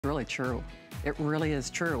Really true. It really is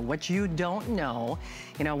true. What you don't know,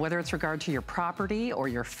 you know, whether it's regard to your property or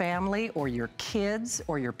your family or your kids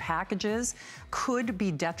or your packages, could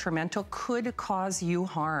be detrimental, could cause you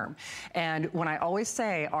harm. And when I always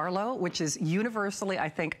say Arlo, which is universally, I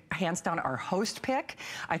think, hands down our host pick,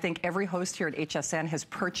 I think every host here at HSN has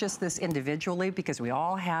purchased this individually because we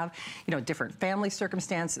all have, you know, different family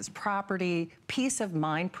circumstances, property, peace of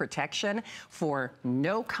mind protection for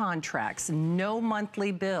no contracts, no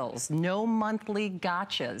monthly bills, no monthly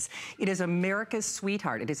gotchas. It is America's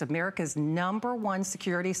sweetheart. It is America's #1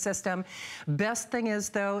 security system. Best thing is,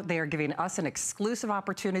 though, they are giving us an exclusive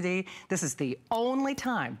opportunity. This is the only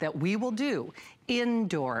time that we will do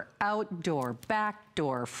indoor, outdoor, back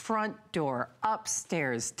door, front door,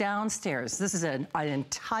 upstairs, downstairs. This is an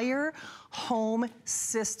entire home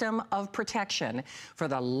system of protection for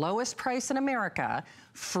the lowest price in America,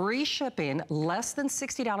 free shipping, less than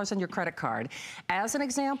 $60 on your credit card. As an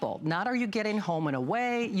example, not are you getting home and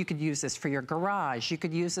away, you could use this for your garage, you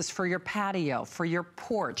could use this for your patio, for your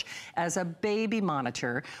porch, as a baby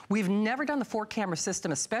monitor. We've never done the 4-camera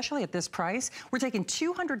system, especially at this price. We're taking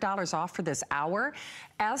 $200 off for this hour.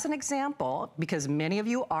 As an example, because many of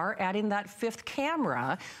you are adding that 5th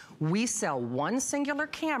camera, we sell one singular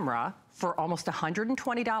camera for almost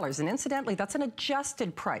 $120. And incidentally, that's an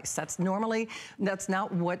adjusted price. That's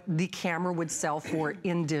not what the camera would sell for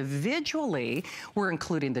individually. We're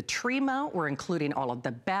including the tree mount, we're including all of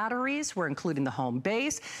the batteries, we're including the home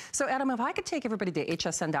base. So Adam, if I could take everybody to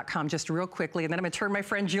hsn.com just real quickly, and then I'm gonna turn my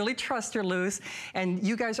friend Julie Truster loose. And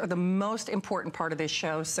you guys are the most important part of this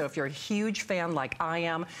show. So if you're a huge fan like I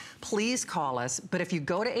am, please call us. But if you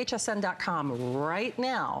go to hsn.com right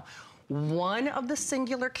now, one of the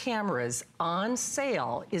singular cameras on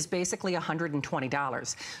sale is basically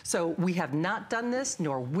 $120. So we have not done this,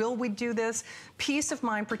 nor will we do this. Peace of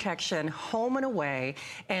mind protection, home and away.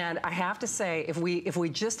 And I have to say, if we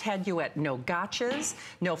just had you at no gotchas,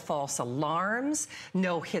 no false alarms,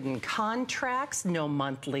 no hidden contracts, no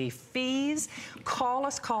monthly fees, call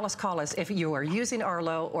us, call us, call us if you are using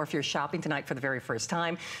Arlo or if you're shopping tonight for the very first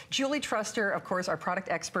time. Julie Truster, of course, our product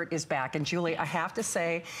expert, is back. And Julie, I have to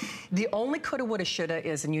say, the only coulda, woulda, shoulda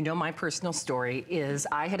is, and you know my personal story, is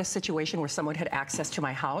I had a situation where someone had access to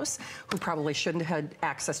my house who probably shouldn't have had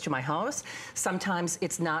access to my house. Sometimes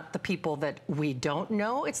it's not the people that we don't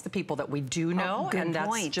know, it's the people that we do know. Oh, and that's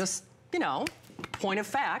point. Just, you know, point of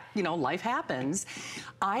fact, you know, life happens.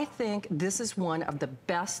 I think this is one of the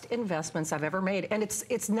best investments I've ever made. And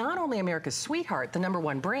it's not only America's sweetheart, the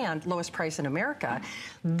 #1 brand, lowest price in America.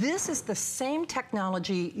 This is the same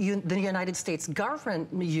technology the United States government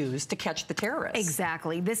used to catch the terrorists.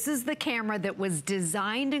 Exactly. This is the camera that was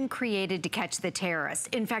designed and created to catch the terrorists.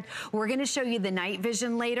 In fact, we're going to show you the night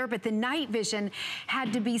vision later, but the night vision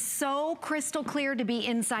had to be so crystal clear to be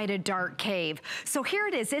inside a dark cave. So here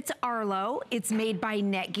it is. It's Arlo. It's made by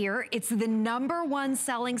NETGEAR. It's the #1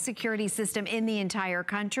 selling security system in the entire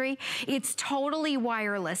country. It's totally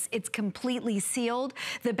wireless. It's completely sealed.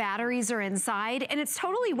 The batteries are inside, and it's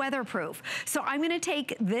totally weatherproof. So I'm gonna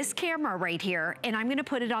take this camera right here, and I'm gonna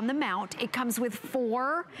put it on the mount. It comes with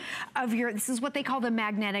 4 of your, this is what they call the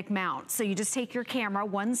magnetic mount. So you just take your camera,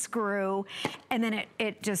 1 screw, and then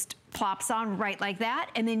it just plops on right like that,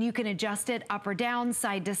 and then you can adjust it up or down,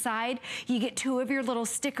 side to side. You get 2 of your little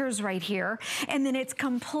stickers right here, and then it's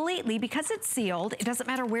completely, because it's sealed, it doesn't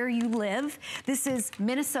matter where you live. This is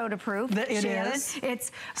Minnesota proof. It Shannon. is.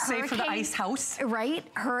 It's safe for the ice house. Right,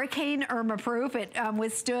 Hurricane Irma proof. It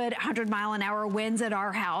withstood 100-mile-an-hour winds at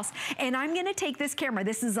our house. And I'm gonna take this camera,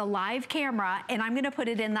 this is a live camera, and I'm gonna put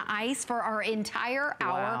it in the ice for our entire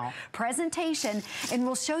hour presentation, and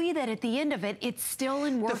we'll show you that at the end of it, it's still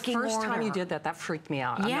in working order. The first time you did that, that freaked me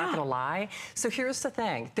out. Yeah. I'm not gonna lie. So here's the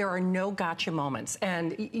thing. There are no gotcha moments.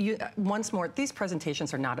 And once more, these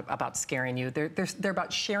presentations are not about scaring you. They're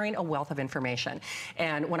about sharing a wealth of information.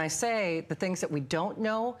 And when I say the things that we don't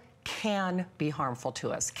know can be harmful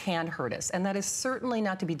to us, can hurt us. And that is certainly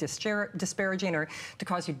not to be disparaging or to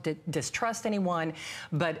cause you to distrust anyone.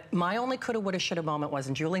 But my only coulda, woulda, shoulda moment was,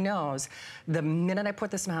 and Julie knows, the minute I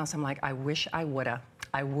put this in my house, I'm like, I wish I woulda.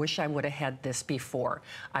 I wish I would have had this before.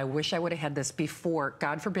 I wish I would have had this before.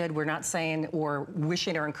 God forbid, we're not saying or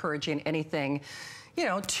wishing or encouraging anything, you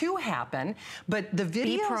know, to happen, but the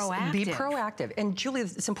videos, be proactive. And Julie,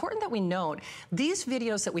 it's important that we note, these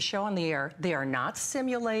videos that we show on the air, they are not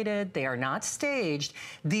simulated, they are not staged.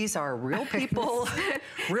 These are real people,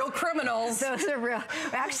 real criminals. Those are real.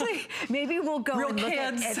 Actually, maybe we'll go real and look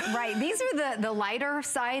kids. at right. These are the lighter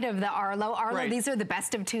side of the Arlo. Right. These are the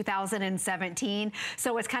best of 2017.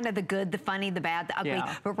 So it's kind of the good, the funny, the bad, the ugly.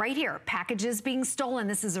 Yeah. But right here, packages being stolen.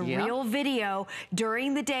 This is a real video.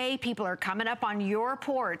 During the day, people are coming up on your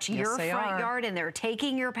porch, your front yard, and they're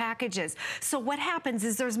taking your packages. So what happens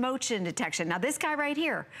is there's motion detection. Now this guy right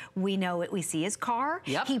here, we know it. We see his car.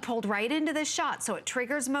 He pulled right into this shot, so it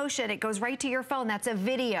triggers motion. It goes right to your phone. That's a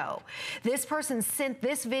video. This person sent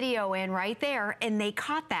this video in right there, and they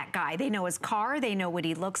caught that guy. They know his car. They know what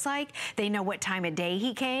he looks like. They know what time of day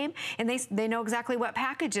he came, and they know exactly what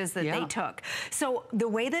packages that they took. So the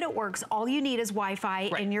way that it works, all you need is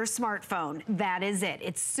Wi-Fi in your smartphone. That is it.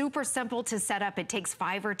 It's super simple to set up. It takes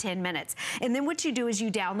 5 or 10 minutes. And then what you do is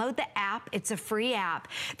you download the app. It's a free app.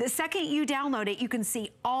 The second you download it, you can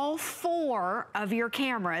see all 4 of your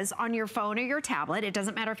cameras on your phone or your tablet. It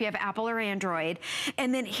doesn't matter if you have Apple or Android.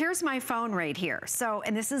 And then here's my phone right here. So,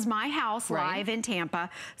 and this is my house live in Tampa.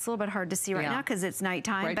 It's a little bit hard to see right now because it's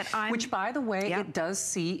nighttime. But which, by the way, it does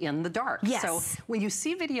see in the dark. So when you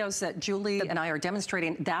see videos that Julie and I are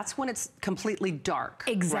demonstrating, that's when it's completely dark.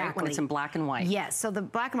 Right? When it's in black and white. Yes, so the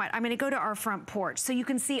black and white. I'm going to go to our front porch. So you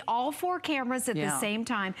can see all 4 cameras at the same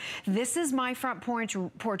time. This is my front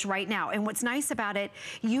porch right now. And what's nice about it,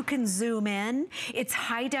 you can zoom in. It's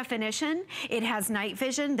high definition. It has night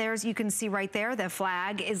vision. There's, you can see right there, the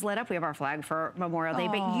flag is lit up. We have our flag for Memorial Day,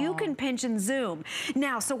 but you can pinch and zoom.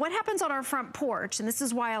 Now, so what happens on our front porch, and this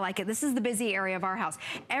is why I like it, this is the busy area of our house.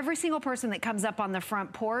 Every single person that comes up on the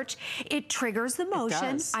front porch, it triggers the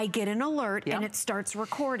motion. I get an alert and it starts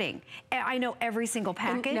recording. I know every single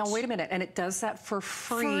package. And now, wait a minute, and it does that for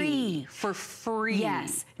free. For free.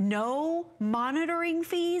 Yes. No monitoring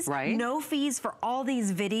fees. No fees for all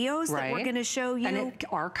these videos that we're going to show you. And it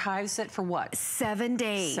archives it for what? 7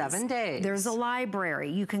 days. 7 days. There's a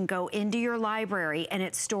library. You can go into your library and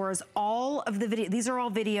it stores all of the videos. These are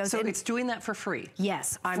all videos. So it's doing that for free?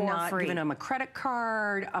 Yes, I'm not giving them a credit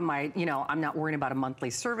card. I'm not worrying about a monthly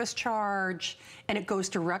service charge. And it goes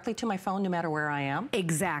directly to my phone no matter where I am?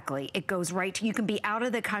 Exactly. It goes right to, you can be out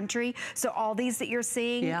of the country. So all these that you're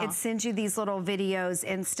seeing, it sends you these little videos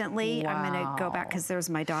instantly. I'm going to go back because there's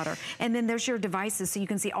my daughter. And then there's your devices. So you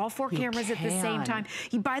can see all 4 cameras at the same time.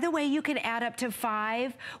 By the way, you can add up to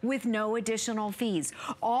 5 with no additional fees.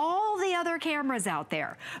 All the other cameras out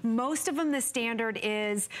there, most of them, the standard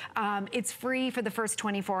is it's free for the first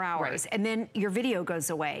 24 hours. And then your video goes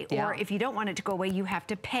away. Or if you don't want it to go away, you have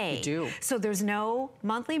to pay. You do. So there's no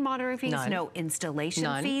monthly monitoring fees, no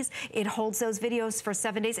installation fees. It holds those videos for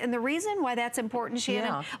 7 days. And the reason why that's important,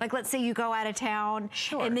 Shannon, like let's say you go out of town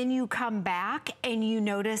and then you come back and you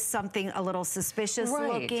notice something a little suspicious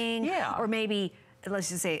looking, or maybe let's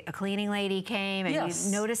just say a cleaning lady came and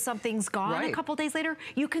you notice something's gone a couple days later,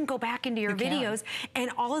 you can go back into your videos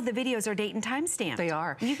and all of the videos are date and time stamped. They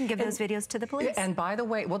are. You can give those videos to the police. And by the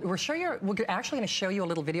way, we're actually going to show you a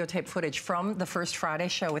little videotape footage from the first Friday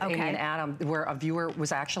show with Amy and Adam where a viewer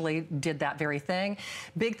was actually did that very thing.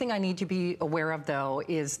 Big thing I need to be aware of though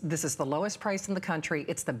is this is the lowest price in the country.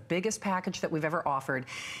 It's the biggest package that we've ever offered.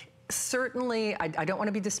 Certainly, I don't want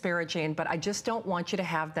to be disparaging, but I just don't want you to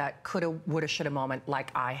have that coulda, woulda, shoulda moment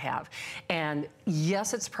like I have. And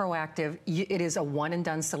yes, it's proactive. It is a one and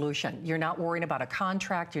done solution. You're not worrying about a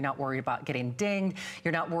contract. You're not worried about getting dinged.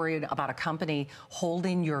 You're not worried about a company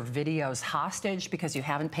holding your videos hostage because you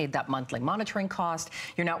haven't paid that monthly monitoring cost.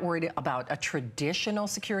 You're not worried about a traditional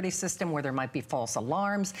security system where there might be false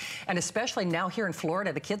alarms. And especially now here in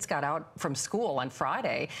Florida, the kids got out from school on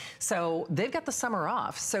Friday, so they've got the summer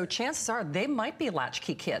off. So chances are they might be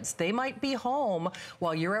latchkey kids. They might be home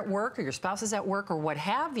while you're at work or your spouse is at work or what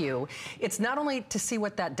have you. It's not only to see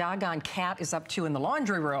what that doggone cat is up to in the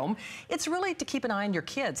laundry room, it's really to keep an eye on your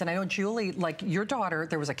kids. And I know, Julie, like your daughter,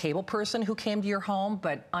 there was a cable person who came to your home,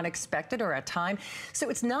 but unexpected or at time. So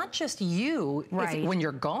it's not just you when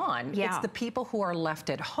you're gone. It's the people who are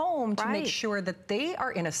left at home to make sure that they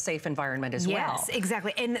are in a safe environment as well. Yes,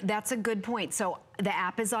 exactly. And that's a good point. So the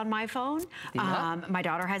app is on my phone. My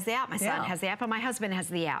daughter has the app. My son has the app. And my husband has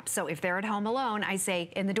the app. So if they're at home alone, I say,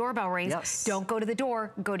 and the doorbell rings, don't go to the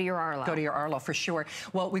door, go to your Arlo. Go to your Arlo, for sure.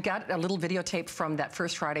 Well, we've got a little videotape from that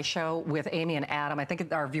first Friday show with Amy and Adam. I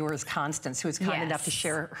think our viewer is Constance, who is kind enough to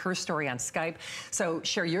share her story on Skype. So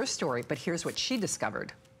share your story, but here's what she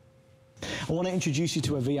discovered. I want to introduce you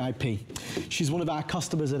to a VIP. She's one of our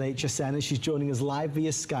customers at HSN and she's joining us live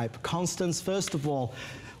via Skype. Constance, first of all,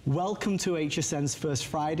 welcome to HSN's First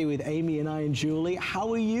Friday with Amy and I and Julie.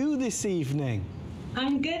 How are you this evening?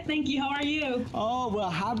 I'm good, thank you. How are you? Oh, we're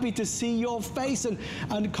happy to see your face.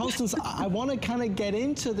 And Constance, I want to kind of get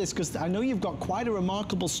into this because I know you've got quite a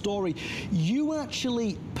remarkable story. You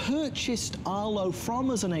actually purchased Arlo from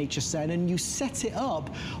us on HSN and you set it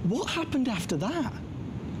up. What happened after that?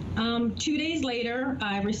 2 days later,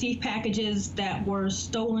 I received packages that were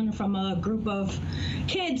stolen from a group of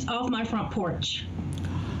kids off my front porch.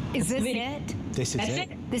 Is this it? This is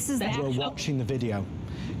it. This is that. We're watching the video.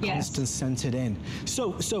 Yes. Constance sent it in.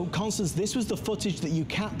 So Constance, this was the footage that you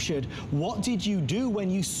captured. What did you do when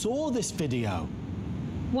you saw this video?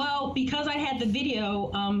 Well, because I had the video,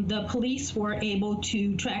 the police were able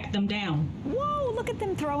to track them down. Whoa, look at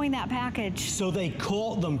them throwing that package. So they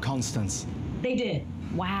caught them, Constance? They did.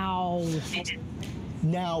 Wow. They did.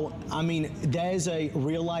 Now, I mean, there's a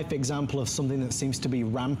real-life example of something that seems to be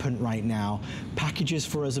rampant right now. Packages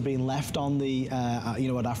for us are being left on the,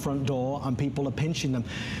 at our front door, and people are pinching them.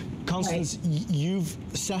 Constance, right. You've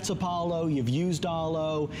set up Arlo, you've used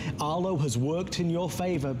Arlo. Arlo has worked in your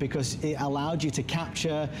favor because it allowed you to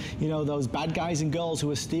capture, those bad guys and girls who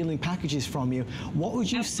are stealing packages from you. What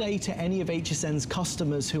would you say to any of HSN's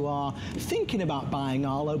customers who are thinking about buying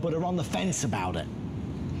Arlo but are on the fence about it?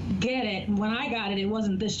 Get it. When I got it, it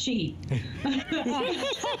wasn't this cheap.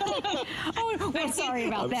 Oh, we're sorry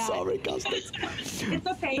about that. I'm sorry, Constance. It's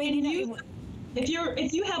okay. And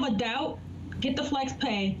if you have a doubt, get the Flex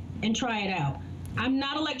Pay and try it out. I'm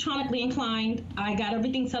not electronically inclined. I got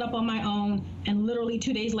everything set up on my own, and literally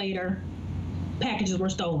 2 days later, packages were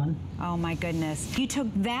stolen. Oh my goodness. You took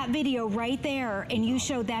that video right there and you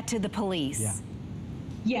showed that to the police. Yeah.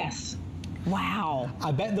 Yes. Wow.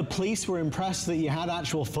 I bet the police were impressed that you had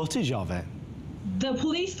actual footage of it. The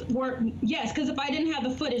police were, yes, because if I didn't have the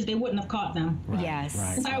footage, they wouldn't have caught them. Right, yes.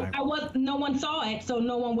 Right. No one saw it, so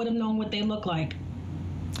no one would have known what they look like.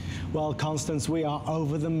 Well, Constance, we are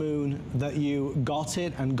over the moon that you got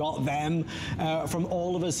it and got them. From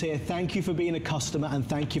all of us here, thank you for being a customer and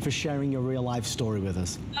thank you for sharing your real life story with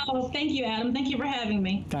us. Oh, thank you, Adam. Thank you for having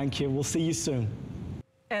me. Thank you. We'll see you soon.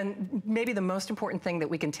 And maybe the most important thing that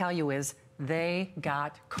we can tell you is they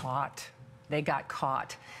got caught. They got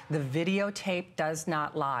caught. The videotape does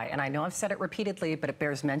not lie. And I know I've said it repeatedly, but it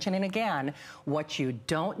bears mentioning again. What you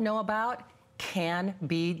don't know about can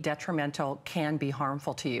be detrimental, can be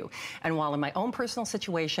harmful to you. And while in my own personal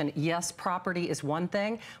situation, yes, property is one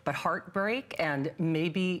thing, but heartbreak and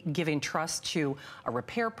maybe giving trust to a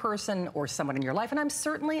repair person or someone in your life, and I'm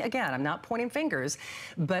certainly, again, I'm not pointing fingers,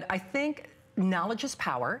 but I think knowledge is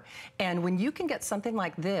power, and when you can get something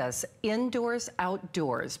like this, indoors,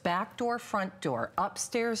 outdoors, back door, front door,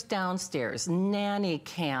 upstairs, downstairs, nanny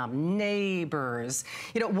cam, neighbors,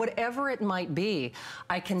 whatever it might be,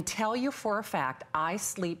 I can tell you for a fact, I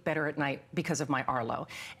sleep better at night because of my Arlo,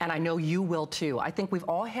 and I know you will too. I think we've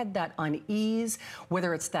all had that unease,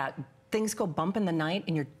 whether it's that things go bump in the night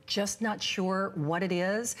and you're just not sure what it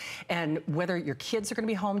is, and whether your kids are going to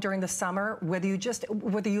be home during the summer, whether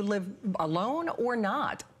you live alone or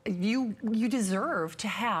not. You deserve to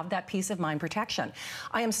have that peace of mind protection.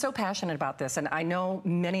 I am so passionate about this, and I know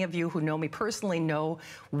many of you who know me personally know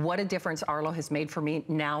what a difference Arlo has made for me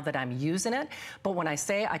now that I'm using it. But when I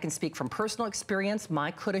say I can speak from personal experience,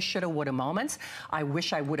 my coulda, shoulda, woulda moments, I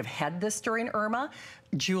wish I would have had this during Irma.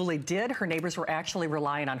 Julie did. Her neighbors were actually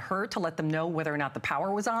relying on her to let them know whether or not the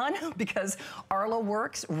power was on because Arlo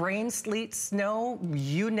works, rain, sleet, snow,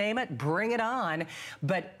 you name it, bring it on.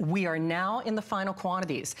 But we are now in the final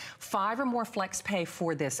quantities. 5 or more Flex Pay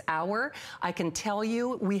for this hour. I can tell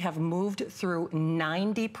you we have moved through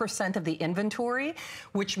 90% of the inventory,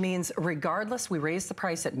 which means regardless, we raised the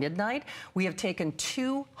price at midnight. We have taken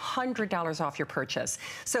 $200 off your purchase.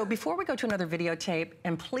 So before we go to another videotape,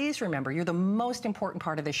 and please remember, you're the most important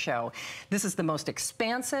part of this show. This is the most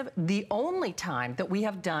expansive, the only time that we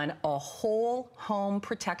have done a whole home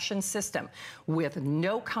protection system with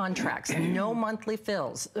no contracts, no monthly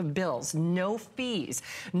bills, no fees,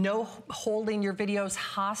 no holding your videos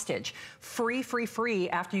hostage, free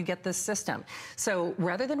after you get this system. So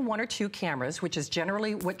rather than 1 or 2 cameras, which is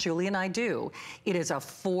generally what Julie and I do, it is a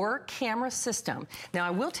 4-camera system. Now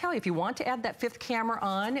I will tell you, if you want to add that 5th camera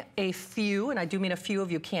on, a few, and I do mean a few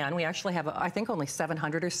of you can, we actually have, I think, only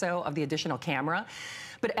 700 or so of the additional camera.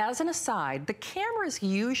 But as an aside, the cameras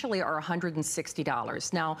usually are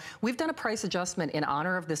 $160. Now, we've done a price adjustment in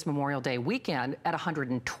honor of this Memorial Day weekend at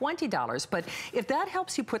 $120, but if that helps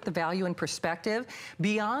helps you put the value in perspective.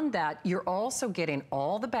 Beyond that, you're also getting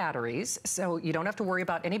all the batteries, so you don't have to worry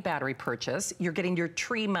about any battery purchase. You're getting your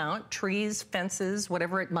tree mount, trees, fences,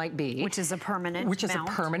 whatever it might be. Which is a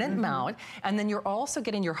permanent mount. And then you're also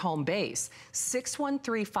getting your home base.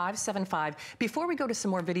 613-575. Before we go to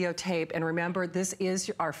some more videotape, and remember, this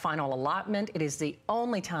is our final allotment. It is the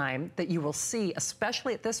only time that you will see,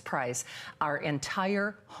 especially at this price, our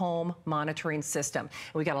entire home monitoring system.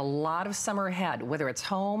 And we got a lot of summer ahead, whether it's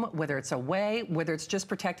home, whether it's away, whether it's just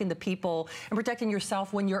protecting the people and protecting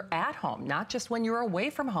yourself when you're at home, not just when you're away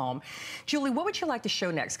from home. Julie, what would you like to show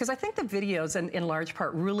next? Because I think the videos, in large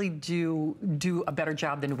part, really do a better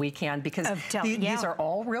job than we can, because these are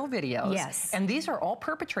all real videos. Yes. And these are all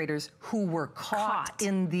perpetrators who were caught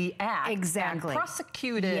in the act. Exactly. And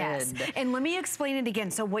prosecuted. Yes. And let me explain it again.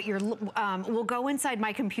 So what you're, we'll go inside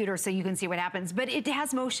my computer so you can see what happens, but it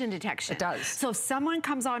has motion detection. It does. So if someone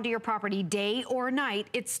comes onto your property day or night,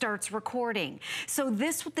 it starts recording. So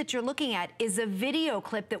this that you're looking at is a video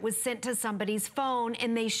clip that was sent to somebody's phone,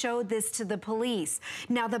 and they showed this to the police.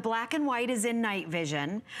 Now the black and white is in night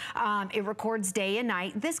vision. It records day and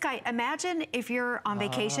night. This guy, imagine if you're on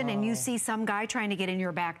vacation and you see some guy trying to get in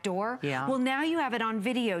your back door. Yeah. Well, now you have it on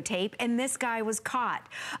videotape, and this guy was caught.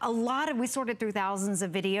 We sorted through thousands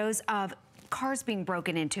of videos of cars being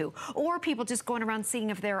broken into, or people just going around seeing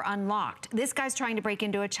if they're unlocked. This guy's trying to break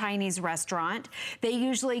into a Chinese restaurant. They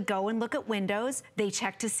usually go and look at windows. They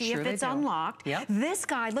check to see if it's unlocked. Yep. This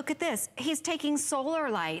guy, look at this. He's taking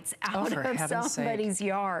solar lights out of somebody's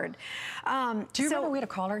yard. Do you remember we had a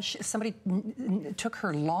caller? Somebody took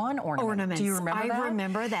her lawn ornament. Do you remember that? I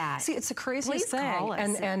remember that. See, it's the craziest thing. Call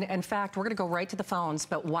us. And in fact, we're going to go right to the phones,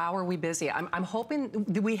 but wow, are we busy. I'm hoping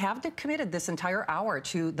we have committed this entire hour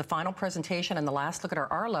to the final presentation and the last look at our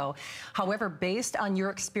Arlo. However, based on your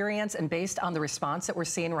experience and based on the response that we're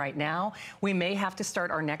seeing right now, we may have to start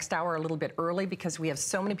our next hour a little bit early, because we have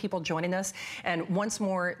so many people joining us. And once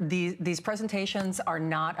more, these presentations are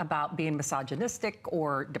not about being misogynistic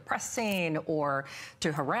or depressing or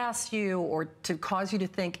to harass you or to cause you to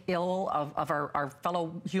think ill of our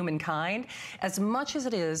fellow humankind. As much as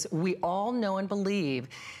it is, we all know and believe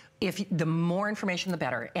the more information, the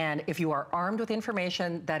better. And if you are armed with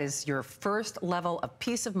information, that is your first level of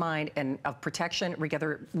peace of mind and of protection,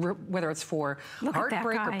 whether it's for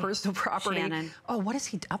heartbreak or personal property. Shannon. Oh, what is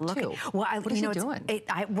he up to? Well, what is he doing?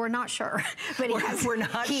 We're not sure. But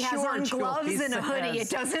he has on gloves and a hoodie.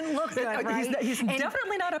 It doesn't look good, right? He's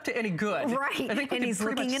definitely not up to any good. Right. I think and he's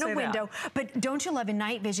looking in a window. But don't you love in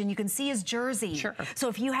night vision, you can see his jersey. Sure. So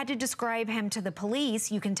if you had to describe him to the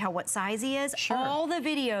police, you can tell what size he is. Sure. All the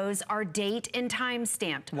videos are date and time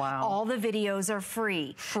stamped. Wow. All the videos are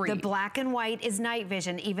free. Free. The black and white is night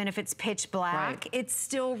vision. Even if it's pitch black, it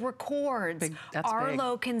still records.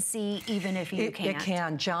 Arlo can see even if you can't. It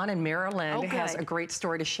can. John in Maryland has a great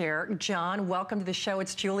story to share. John, welcome to the show.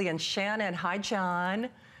 It's Julie and Shannon. Hi, John.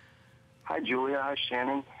 Hi, Julia. Hi,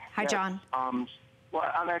 Shannon. Hi, John.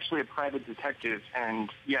 Well, I'm actually a private detective, and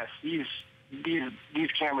yes, these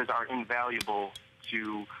cameras are invaluable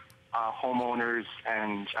to homeowners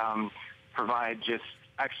and provide just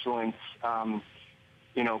excellent,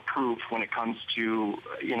 proof when it comes to,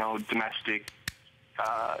 domestic,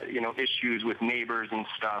 issues with neighbors and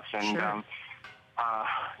stuff. And,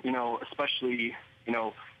 especially,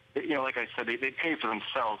 like I said, they pay for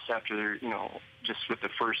themselves after they're, just with the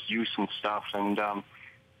first use and stuff. And,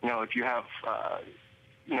 if you have,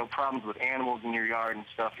 problems with animals in your yard and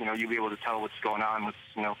stuff, you'll be able to tell what's going on with,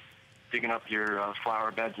 digging up your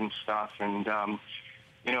flower beds and stuff. And,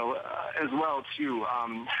 as well, too,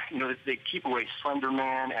 they keep away Slender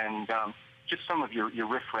Man and just some of your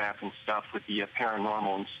riffraff and stuff with the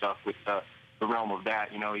paranormal and stuff with the realm of that.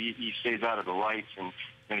 He stays out of the lights, and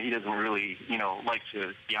he doesn't really, like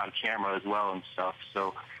to be on camera as well and stuff.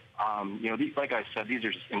 So, like I said, these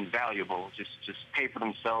are just invaluable. Just pay for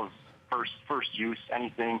themselves, first use,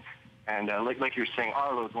 anything. And like you're saying,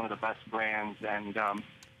 Arlo is one of the best brands, and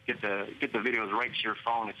get the videos right to your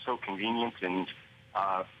phone. It's so convenient, and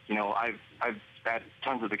I've had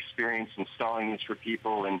tons of experience installing this for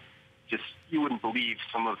people, and just you wouldn't believe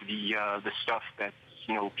some of the stuff that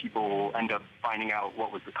people end up finding out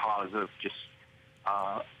what was the cause of just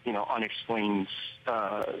unexplained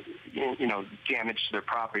damage to their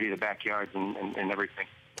property, the backyards, and everything.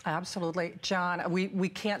 Absolutely. John, we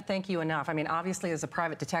can't thank you enough. I mean, obviously, as a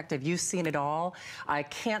private detective, you've seen it all. I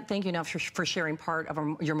can't thank you enough for sharing part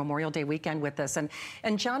of your Memorial Day weekend with us. And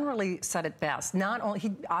John really said it best. Not only,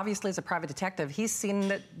 he obviously, as a private detective, he's seen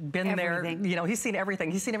it, been everything. there, you know, he's seen everything.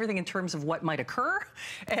 He's seen everything in terms of what might occur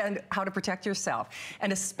and how to protect yourself.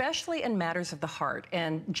 And especially in matters of the heart.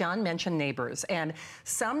 And John mentioned neighbors. And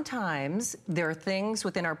sometimes there are things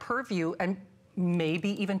within our purview, and maybe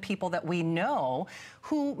even people that we know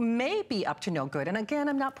who may be up to no good. And again,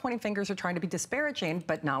 I'm not pointing fingers or trying to be disparaging,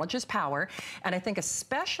 but knowledge is power. And I think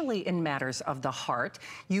especially in matters of the heart,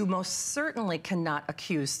 you most certainly cannot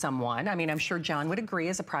accuse someone. I mean, I'm sure John would agree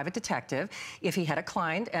as a private detective, if he had a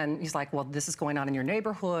client and he's like, well, this is going on in your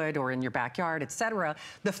neighborhood or in your backyard, etc.,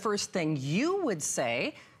 the first thing you would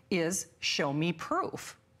say is, show me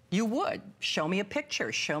proof. You would. Show me a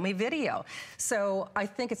picture, show me video. So I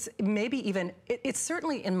think it's maybe even, it's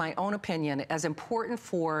certainly, in my own opinion, as important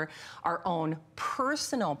for our own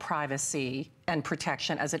personal privacy and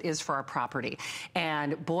protection as it is for our property.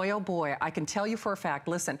 And boy, oh boy, I can tell you for a fact,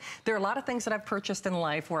 listen, there are a lot of things that I've purchased in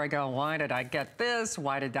life where I go, why did I get this?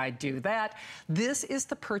 Why did I do that? This is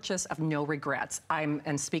the purchase of no regrets.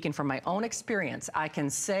 And speaking from my own experience, I can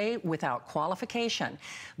say without qualification,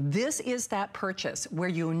 this is that purchase where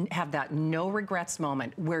you have that no regrets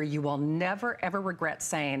moment, where you will never ever regret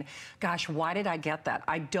saying, gosh, why did I get that?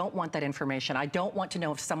 I don't want that information. I don't want to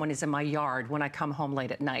know if someone is in my yard when I come home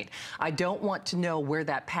late at night. I don't want to know where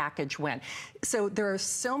that package went. So there are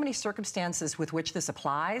so many circumstances with which this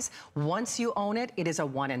applies. Once you own it, it is a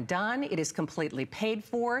one and done. It is completely paid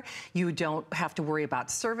for. You don't have to worry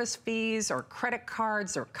about service fees or credit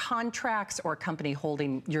cards or contracts or a company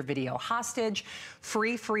holding your video hostage.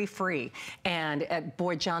 Free, free, free. And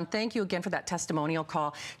boy, John, thank you again for that testimonial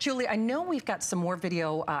call. Julie, I know we've got some more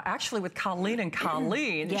video actually with Colleen and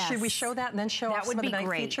Colleen. Yes. Should we show that and then show off some of the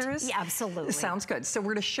night features? Yeah, absolutely. Sounds good. So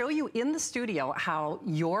we're going to show you in the studio how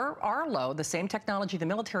your Arlo, the same technology the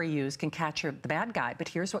military used, can catch the bad guy. But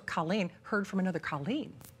here's what Colleen heard from another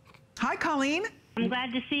Colleen. Hi, Colleen. I'm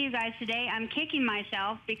glad to see you guys today. I'm kicking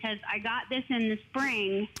myself because I got this in the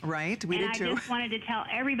spring. Right, we did too. And I just wanted to tell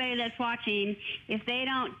everybody that's watching, if they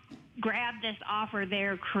don't grab this offer,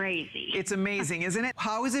 they're crazy. It's amazing, isn't it?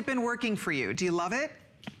 How has it been working for you? Do you love it?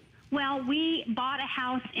 Well, we bought a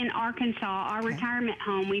house in Arkansas, our retirement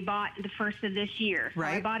home. We bought the first of this year.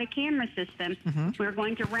 Right. So I bought a camera system. We were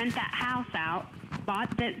going to rent that house out.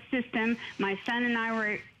 Bought that system. My son and I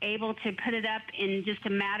were able to put it up in just a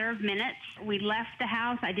matter of minutes. We left the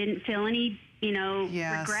house. I didn't feel any,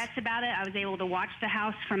 regrets about it. I was able to watch the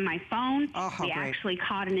house from my phone. Oh, how we great. actually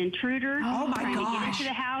caught an intruder trying to get into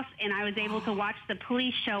the house, and I was able to watch the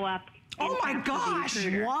police show up. Oh my gosh!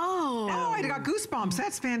 Whoa! Oh, I got goosebumps.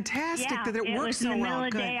 That's fantastic that it works so well. In the middle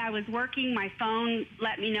of the day, I was working. My phone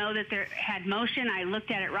let me know that there had motion. I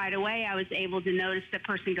looked at it right away. I was able to notice the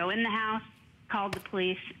person go in the house, called the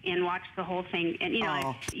police, and watched the whole thing. And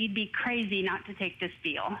you'd be crazy not to take this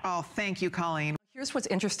deal. Oh, thank you, Colleen. Here's what's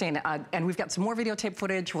interesting, and we've got some more videotape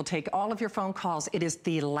footage. We'll take all of your phone calls. It is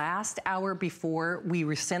the last hour before we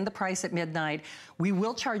rescind the price at midnight. We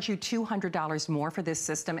will charge you $200 more for this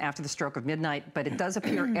system after the stroke of midnight, but it does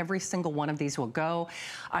appear every single one of these will go.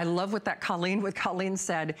 I love what Colleen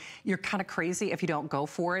said. You're kind of crazy if you don't go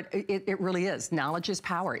for it. It really is. Knowledge is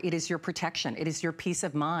power. It is your protection. It is your peace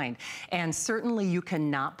of mind. And certainly you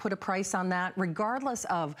cannot put a price on that, regardless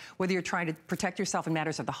of whether you're trying to protect yourself in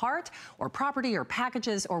matters of the heart or property or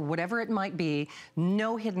packages or whatever it might be.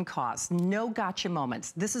 No hidden costs, no gotcha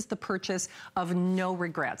moments. This is the purchase of no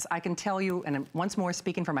regrets. I can tell you, and once more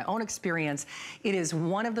speaking from my own experience, it is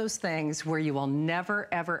one of those things where you will never,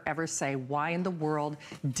 ever, ever say, why in the world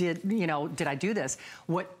did I do this?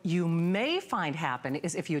 What you may find happen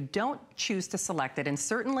is if you don't choose to select it, and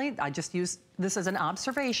certainly I just use this as an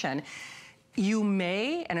observation, you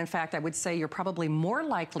may, and in fact, I would say you're probably more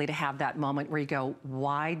likely to have that moment where you go,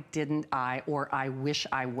 why didn't I, or I wish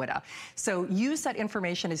I woulda. So use that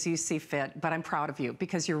information as you see fit, but I'm proud of you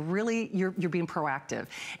because you're being proactive.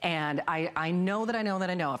 And I know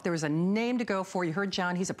if there was a name to go for, you heard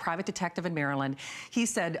John, he's a private detective in Maryland. He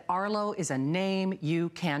said, Arlo is a name you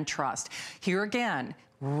can trust. Here again,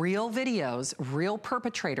 real videos, real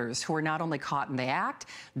perpetrators who are not only caught in the act,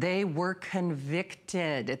 they were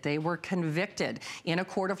convicted. They were convicted in a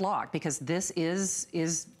court of law because this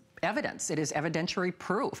is evidence. It is evidentiary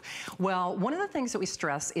proof. Well, one of the things that we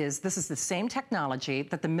stress is this is the same technology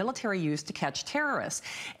that the military used to catch terrorists.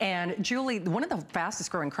 And Julie, one of the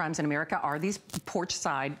fastest growing crimes in America are these porch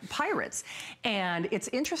side pirates. And it's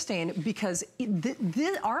interesting because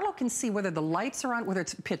Arlo can see whether the lights are on, whether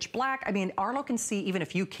it's pitch black. I mean, Arlo can see even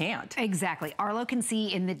if you can't. Exactly. Arlo can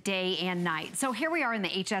see in the day and night. So here we are in the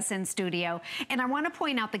HSN studio, and I want to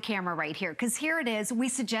point out the camera right here, because here it is. We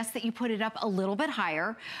suggest that you put it up a little bit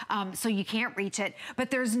higher so you can't reach it,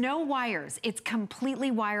 but there's no wires. It's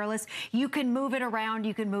completely wireless. You can move it around.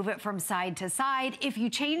 You can move it from side to side. If you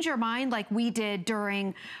change your mind, like we did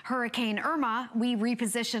during Hurricane Irma, we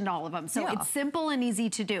repositioned all of them. So it's simple and easy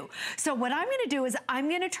to do. So what I'm going to do is I'm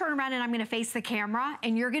going to turn around and I'm going to face the camera,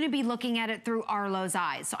 and you're going to be looking at it through Arlo's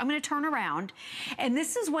eyes. So I'm going to turn around, and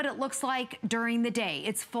this is what it looks like during the day.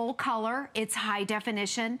 It's full color. It's high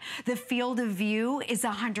definition. The field of view is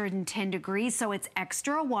 110 degrees, so it's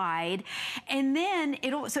extra wide. And then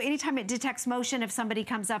so anytime it detects motion, if somebody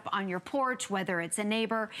comes up on your porch, whether it's a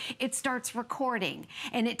neighbor, it starts recording.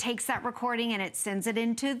 And it takes that recording and it sends it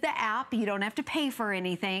into the app. You don't have to pay for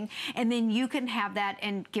anything. And then you can have that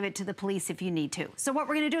and give it to the police if you need to. So what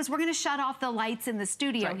we're going to do is we're going to shut off the lights in the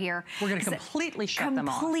studio here. We're going to completely shut them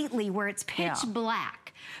off. Completely, where it's pitch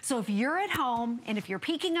black. So if you're at home and if you're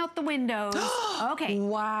peeking out the windows, okay.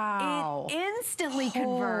 Wow. It instantly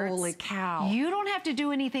converts. Holy cow. You don't have to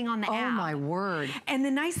do anything on the app. Oh my word. And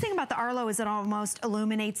the nice thing about the Arlo is it almost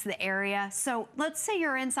illuminates the area. So let's say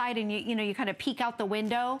you're inside and you kind of peek out the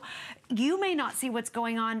window. You may not see what's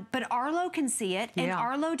going on, but Arlo can see it. And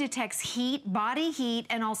Arlo detects heat, body heat,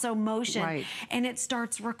 and also motion. Right. And it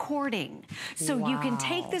starts recording. So you can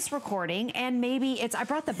take this recording and maybe I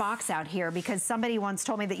brought the box out here because somebody once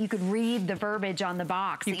told me that you could read the verbiage on the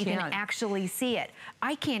box, that you can actually see it.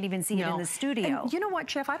 I can't even see it in the studio. And you know what,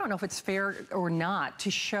 Jeff? I don't know if it's fair or not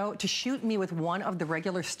to shoot me with one of the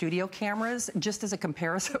regular studio cameras just as a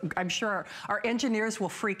comparison. I'm sure our engineers will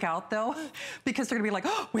freak out though, because they're gonna be like,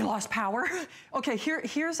 oh, we lost power. Okay, I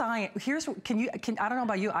don't know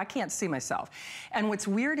about you, I can't see myself. And what's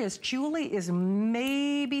weird is Julie is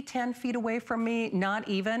maybe 10 feet away from me, not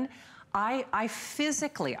even. I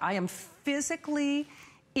am physically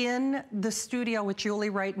in the studio with Julie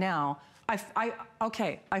right now.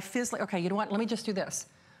 Okay, you know what, let me just do this.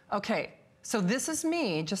 Okay, so this is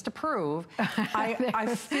me, just to prove.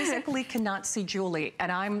 I physically cannot see Julie,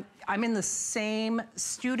 and I'm in the same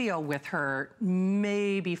studio with her,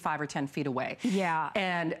 maybe 5 or 10 feet away. Yeah.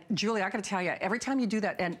 And Julie, I gotta tell you, every time you do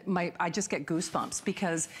that, and I just get goosebumps,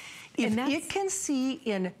 because if it can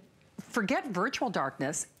see forget virtual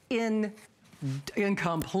darkness, in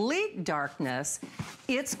complete darkness,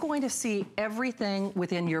 it's going to see everything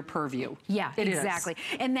within your purview. Yeah, exactly.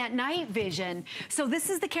 And that night vision, so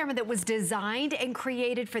this is the camera that was designed and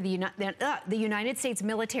created for the United States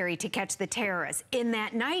military to catch the terrorists. In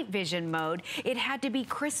that night vision mode, it had to be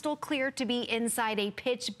crystal clear to be inside a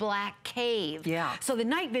pitch black cave. Yeah. So the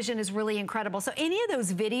night vision is really incredible. So any of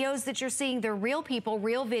those videos that you're seeing, they're real people,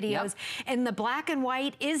 real videos, and the black and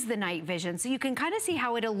white is the night vision. So you can kind of see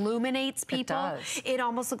how it illuminates people. It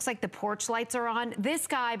almost looks like the porch lights are on. This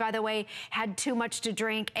guy, by the way, had too much to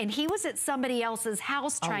drink, and he was at somebody else's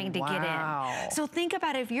house trying to get in. So think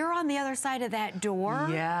about it. If you're on the other side of that door,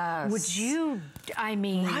 would you,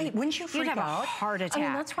 wouldn't you freak out? You'd have a heart attack. I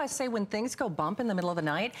mean, that's why I say when things go bump in the middle of the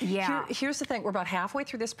night, here's the thing. We're about halfway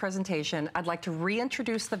through this presentation. I'd like to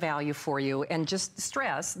reintroduce the value for you and just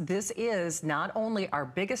stress this is not only our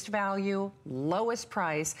biggest value, lowest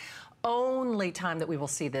price, only time that we will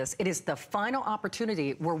see this. It is the final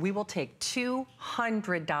opportunity where we will take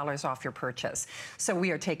 $200 off your purchase. So we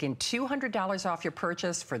are taking $200 off your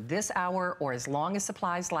purchase for this hour or as long as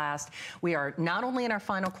supplies last. We are not only in our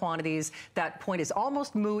final quantities, that point is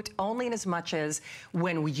almost moot, only in as much as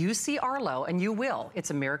when you see Arlo, and you will, it's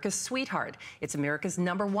America's sweetheart. It's America's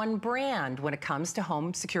 #1 brand when it comes to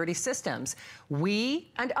home security systems. We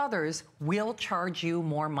and others will charge you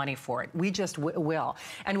more money for it. We just will.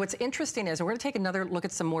 And what's interesting is, and we're going to take another look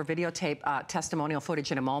at some more videotape testimonial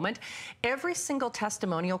footage in a moment. Every single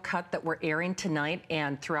testimonial cut that we're airing tonight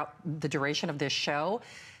and throughout the duration of this show,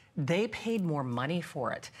 they paid more money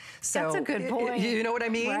for it. So that's a good point. You know what I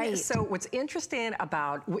mean? Right. So what's interesting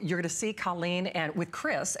about, you're going to see Colleen and with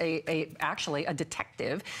Chris, actually a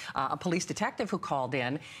detective, a police detective who called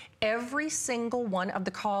in. Every single one of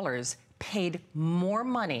the callers paid more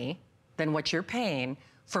money than what you're paying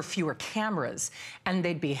for fewer cameras, and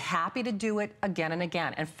they'd be happy to do it again and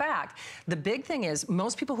again. In fact, the big thing is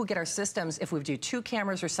most people who get our systems, if we do 2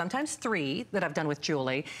 cameras or sometimes 3 that I've done with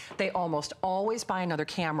Julie, they almost always buy another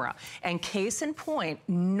camera. And case in point,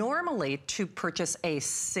 normally to purchase a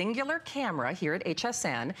singular camera here at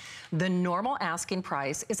HSN, the normal asking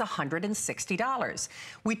price is $160.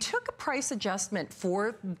 We took a price adjustment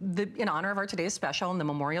for in honor of our today's special and the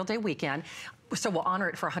Memorial Day weekend. So we'll honor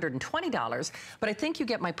it for $120, but I think you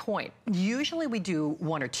get my point. Usually we do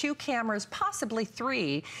 1 or 2 cameras, possibly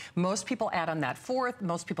 3. Most people add on that 4th,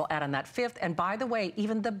 most people add on that 5th, and by the way,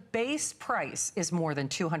 even the base price is more than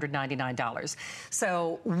 $299.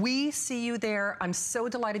 So we see you there. I'm so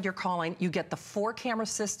delighted you're calling. You get the 4-camera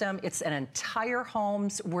system. It's an entire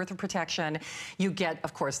home's worth of protection. You get,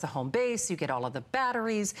 of course, the home base. You get all of the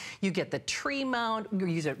batteries. You get the tree mount. You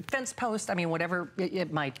use a fence post. I mean, whatever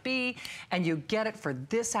it might be, and you get it for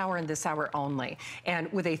this hour and this hour only.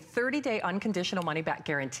 And with a 30-day unconditional money-back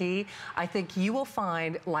guarantee, I think you will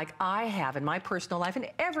find, like I have in my personal life, and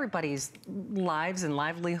everybody's lives and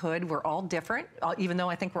livelihood, we're all different, even though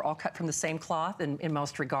I think we're all cut from the same cloth in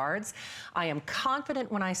most regards. I am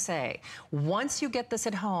confident when I say, once you get this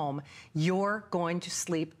at home, you're going to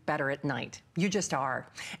sleep better at night. You just are.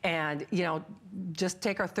 And, you know, just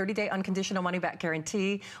take our 30-day unconditional money-back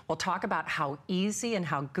guarantee. We'll talk about how easy and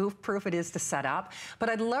how goof-proof it is to set up. But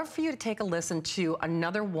I'd love for you to take a listen to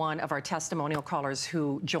another one of our testimonial callers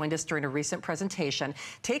who joined us during a recent presentation.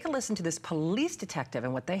 Take a listen to this police detective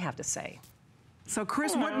and what they have to say. So,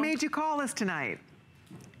 Chris, what made you call us tonight?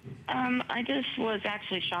 I just was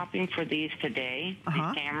actually shopping for these today,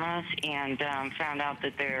 these cameras, and found out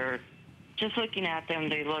that they're, just looking at them,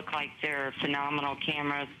 they look like they're phenomenal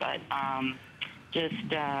cameras, but just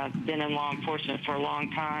been in law enforcement for a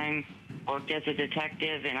long time, worked as a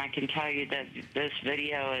detective, and I can tell you that this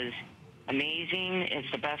video is amazing.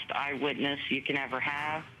 It's the best eyewitness you can ever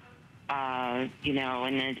have, you know,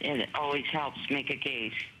 and it always helps make a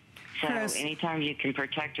case. So anytime you can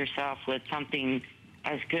protect yourself with something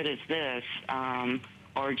as good as this,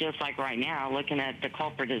 or just like right now, looking at the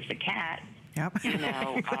culprit as the cat, yep. You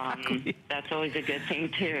know, exactly. That's always a good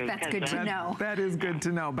thing, too. That's good to know. That is good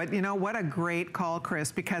to know. But, you know, what a great call,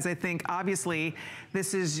 Chris, because I think, obviously,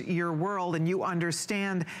 this is your world, and you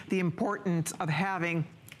understand the importance of having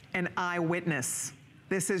an eyewitness.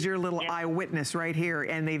 This is your little eyewitness right here,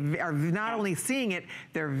 and they are not only seeing it,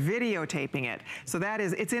 they're videotaping it. So that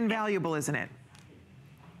is, it's invaluable, isn't it?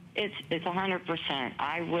 It's 100%.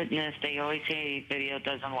 Eyewitness, they always say video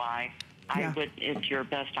doesn't lie. It's your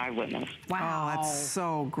best eyewitness. Wow. Oh, that's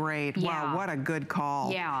so great. Yeah. Wow, what a good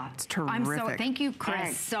call. Yeah. It's terrific. Thank you,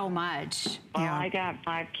 Chris, so much. Well, I got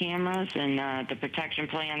 5 cameras and the protection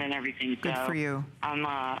plan and everything. Good for you. I'm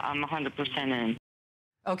 100% in.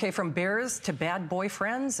 Okay, from bears to bad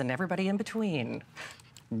boyfriends and everybody in between.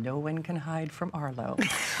 No one can hide from Arlo.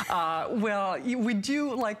 Well, we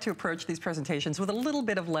do like to approach these presentations with a little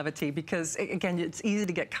bit of levity because, again, it's easy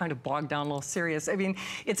to get kind of bogged down, a little serious. I mean,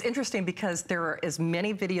 it's interesting because there are as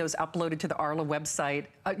many videos uploaded to the Arlo website,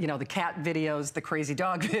 you know, the cat videos, the crazy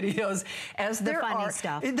dog videos, as there are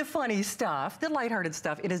the funny stuff, the lighthearted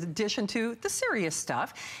stuff, in addition to the serious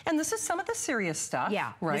stuff. And this is some of the serious stuff,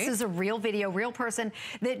 right? This is a real video, real person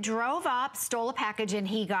that drove up, stole a package, and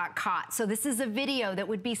he got caught. So this is a video that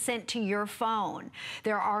would be sent to your phone.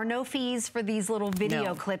 There are no fees for these little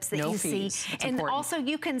video clips that you see. And also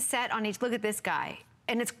you can set on each, look at this guy.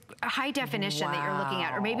 And it's high definition that you're looking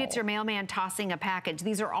at, or maybe it's your mailman tossing a package.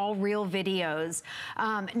 These are all real videos.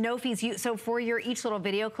 No fees. So for your each little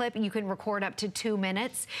video clip, you can record up to 2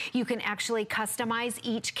 minutes. You can actually customize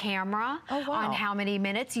each camera on how many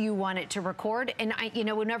minutes you want it to record. And you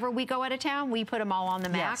know, whenever we go out of town, we put them all on the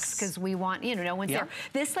max because we want, you know, no one's there.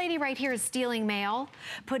 This lady right here is stealing mail,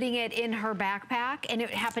 putting it in her backpack, and it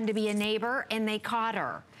happened to be a neighbor, and they caught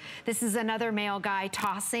her. This is another mail guy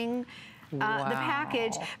tossing the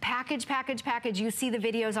package. You see the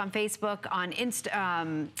videos on Facebook, on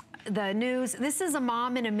the news. This is a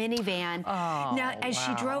mom in a minivan. Now, as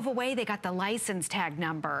she drove away, they got the license tag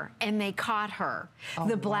number, and they caught her.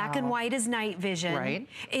 The black and white is night vision. Right.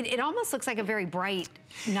 It almost looks like a very bright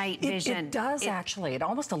night vision. It does, actually. It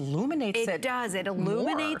almost illuminates it. It does. It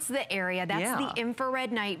illuminates the area. That's the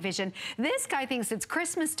infrared night vision. This guy thinks it's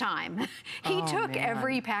Christmas time. He took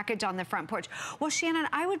every package on the front porch. Well, Shannon,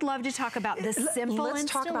 I would love to talk about this simple installation.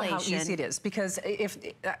 Let's talk about how easy it is, because if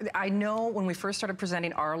I know when we first started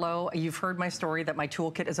presenting Arlo, Arlo. You've heard my story that my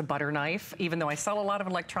toolkit is a butter knife. Even though I sell a lot of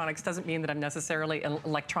electronics, doesn't mean that I'm necessarily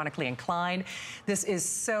electronically inclined. This is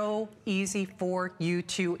so easy for you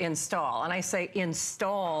to install. And I say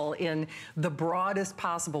install in the broadest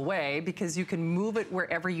possible way because you can move it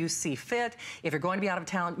wherever you see fit. If you're going to be out of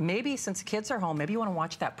town, maybe since the kids are home, maybe you want to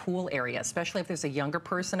watch that pool area, especially if there's a younger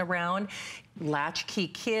person around. Latchkey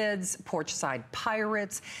kids, porch-side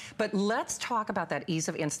pirates. But let's talk about that ease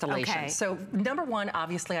of installation. Okay. So number one,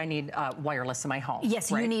 obviously I need wireless in my home.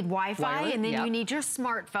 Yes, right? you need Wi-Fi, and then yep. you need your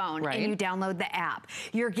smartphone, right. and you download the app.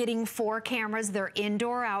 You're getting 4 cameras. They're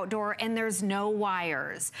indoor, outdoor, and there's no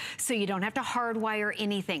wires. So you don't have to hardwire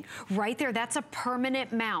anything. Right there, that's a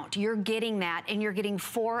permanent mount. You're getting that, and you're getting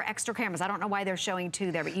 4 extra cameras. I don't know why they're showing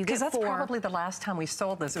 2 there, but you get 4. Because that's probably the last time we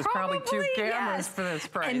sold this. It was probably 2 cameras yes. for this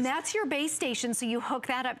price. And that's your base station, so you hook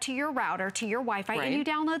that up to your router, to your Wi-Fi, right. and you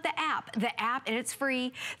download the app. The app, and it's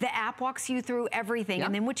free. The app walks you through everything. Yep.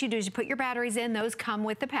 And then what you do is you put your batteries in. Those come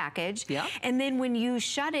with the package. Yep. And then when you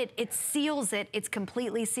shut it, it seals it. It's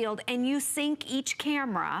completely sealed. And you sync each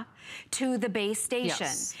camera to the base station.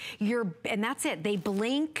 Yes. And that's it. They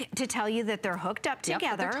blink to tell you that they're hooked up Yep,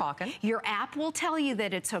 together. they're talking. Your app will tell you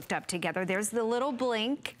that it's hooked up together. There's the little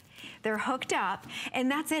blink. They're hooked up, and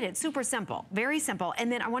that's it. It's super simple, very simple.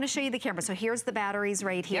 And then I want to show you the camera. So here's the batteries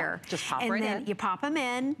right here. Yep, just pop and right then in. you pop them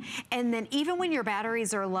in, and then even when your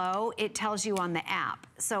batteries are low, it tells you on the app.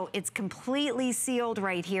 So it's completely sealed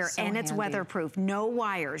right here, So and it's handy. weatherproof. No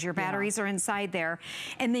wires. Your batteries are inside there.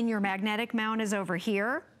 And then your magnetic mount is over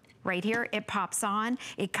here. Right here, it pops on.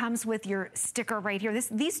 It comes with your sticker right here.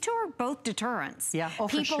 These 2 are both deterrents. Yeah, oh,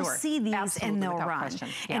 People for sure. see these Absolutely, and they'll without run. question.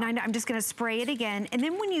 Yeah. And I'm just gonna spray it again. And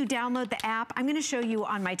then when you download the app, I'm gonna show you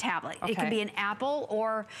on my tablet. Okay. It can be an Apple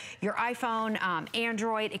or your iPhone,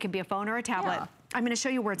 Android. It could be a phone or a tablet. Yeah. I'm gonna show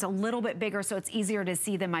you where it's a little bit bigger so it's easier to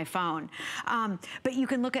see than my phone. But you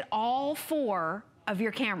can look at all 4 of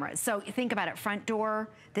your cameras. So think about it, front door,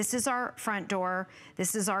 this is our front door,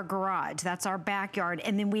 this is our garage, that's our backyard,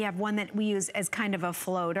 and then we have one that we use as kind of a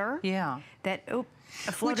floater. Yeah. That,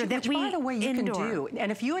 a floater which we by the way, you indoor. can do.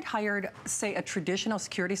 And if you had hired, say, a traditional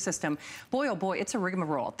security system, boy, oh boy, it's a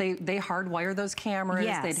rigmarole. They hardwire those cameras,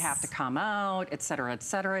 yes. they'd have to come out, et cetera, et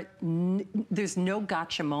cetera. There's no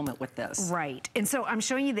gotcha moment with this. Right. And so I'm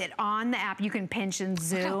showing you that on the app, you can pinch and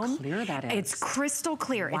zoom. Look how clear that is. It's crystal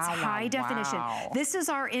clear. Wow, it's high definition. wow. This is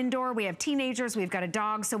our indoor. We have teenagers. We've got a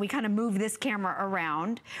dog. So we kind of move this camera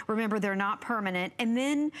around. Remember, they're not permanent. And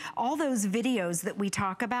then all those videos that we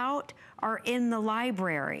talk about are in the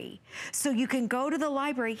library. So you can go to the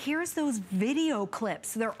library. Here's those video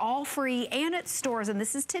clips. They're all free and it stores, and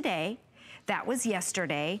this is today. That was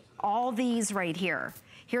yesterday. All these right here.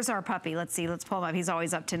 Here's our puppy. Let's see, let's pull him up. He's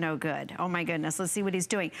always up to no good. Oh my goodness, let's see what he's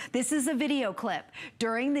doing. This is a video clip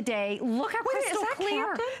during the day. Look how crystal clear.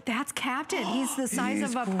 Captain? That's Captain. He's the size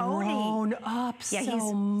of a pony. He's grown up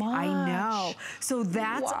so much. I know. So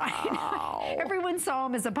that's, wow. Everyone saw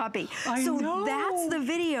him as a puppy. I know. That's the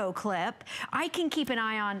video clip. I can keep an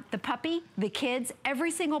eye on the puppy, the kids,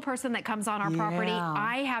 every single person that comes on our property.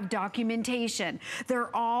 I have documentation.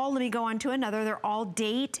 They're all, let me go on to another, they're all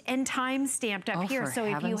date and time stamped up here. So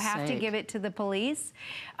if you have to give it to the police.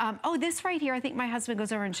 Oh, this right here, I think my husband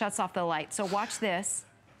goes over and shuts off the light. So watch this.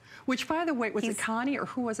 Which, by the way, was it Connie or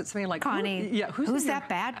who was it? Somebody like Connie. Who, yeah, who's that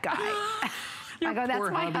bad guy? I go,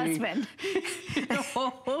 that's my husband.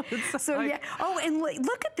 So yeah. Oh, and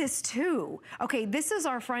look at this too. Okay, this is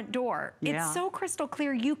our front door. Yeah. It's so crystal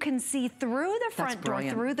clear. You can see through the front door,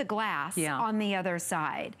 through the glass on the other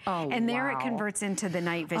side. Oh, and there it converts into the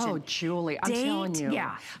night vision. Oh, Julie, I'm telling you.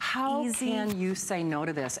 Yeah. How can you say no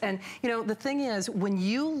to this? And you know, the thing is, when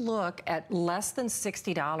you look at less than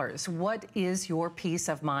 $60, what is your peace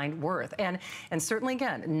of mind worth? And certainly,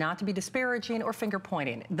 again, not to be disparaging or finger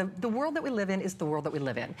pointing. The world that we live in is the world that we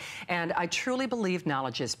live in. And I truly believe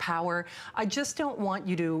knowledge is power. I just don't want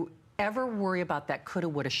you to ever worry about that coulda,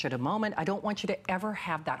 woulda, shoulda moment. I don't want you to ever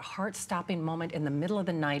have that heart-stopping moment in the middle of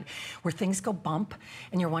the night where things go bump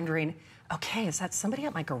and you're wondering, okay, is that somebody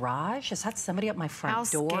at my garage? Is that somebody at my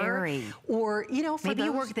front door? How scary. Or, you know, for maybe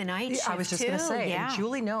you those, work the night shift I was just going to say, yeah. And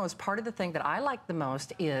Julie knows part of the thing that I like the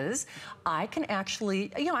most is I can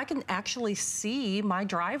actually, you know, I can actually see my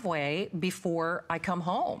driveway before I come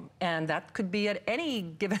home. And that could be at any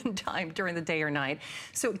given time during the day or night.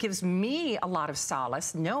 So it gives me a lot of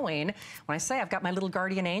solace knowing when I say I've got my little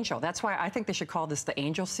guardian angel. That's why I think they should call this the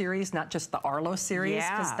Angel series, not just the Arlo series,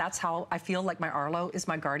 because that's how I feel like my Arlo is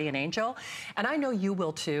my guardian angel. And I know you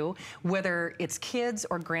will too, whether it's kids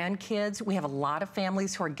or grandkids. We have a lot of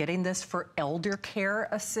families who are getting this for elder care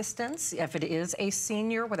assistance. If it is a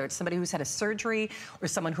senior, whether it's somebody who's had a surgery or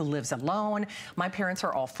someone who lives alone. My parents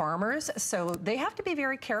are all farmers, so they have to be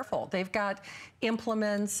very careful. They've got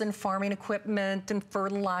implements and farming equipment and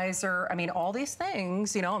fertilizer. I mean, all these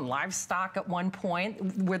things, you know, and livestock at one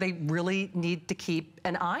point where they really need to keep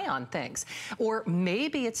an eye on things. Or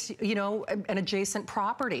maybe it's, you know, an adjacent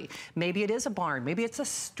property. Maybe it is a barn. Maybe it's a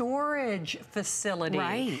storage facility.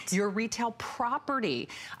 Right. Your retail property.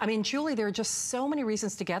 I mean, Julie, there are just so many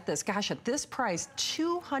reasons to get this. Gosh, at this price,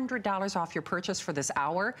 $200 off your purchase for this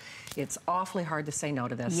hour, it's awfully hard to say no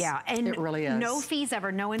to this. Yeah, and it really is. No fees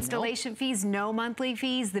ever, no installation fees, no monthly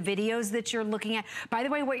fees. The videos that you're looking at, by the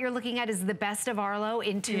way, what you're looking at is the best of Arlo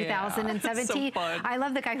in 2017. So fun. I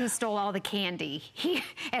love the guy who stole all the candy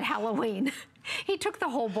at Halloween. He took the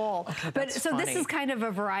whole bowl. Okay, but so funny. This is kind of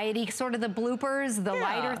a variety, sort of the bloopers, the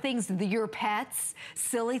lighter things, your pets,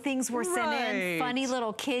 silly things were sent in, funny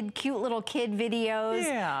little kid, cute little kid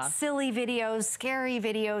videos, silly videos, scary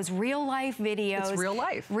videos, real life videos. It's real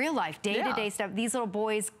life. Real life, day-to-day stuff. These little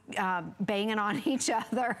boys banging on each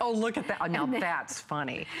other. Oh, look at that. Now that's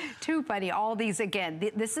funny. Too funny. All these, again,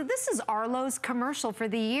 this is Arlo's commercial for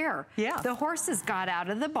the year. Yeah. The horses got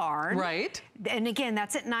out of the barn. Right. And again,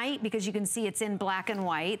 that's at night because you can see it's in black and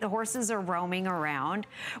white. The horses are roaming around.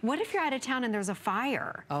 What if you're out of town and there's a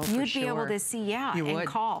fire? Oh, You'd be able to see, and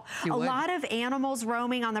call. A lot of animals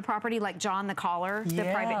roaming on the property, like John the caller, the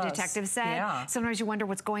private detective said. Sometimes you wonder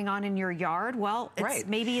what's going on in your yard. Well,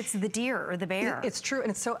 maybe it's the deer or the bear. It's true,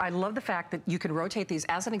 and it's so I love the fact that you can rotate these.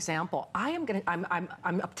 As an example, I'm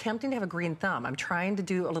attempting to have a green thumb. I'm trying to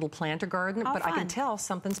do a little planter garden, but I can tell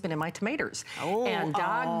something's been in my tomatoes. And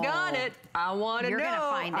doggone it, I want to know. You're going to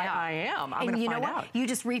find out. I am. I'm going to find out. You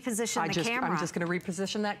just reposition the camera. I'm just going to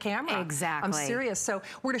reposition that camera. Exactly. I'm serious. So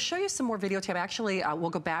we're going to show you some more videotape. Actually, we'll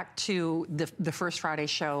go back to the First Friday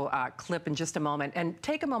show clip in just a moment and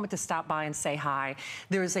take a moment to stop by and say hi.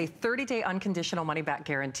 There is a 30-day unconditional money-back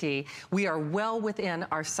guarantee. We are well within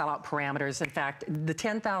our sellout parameters. In fact, the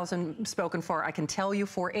 10,000 spoken for, I can tell you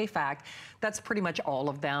for a fact, that's pretty much all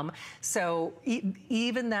of them. So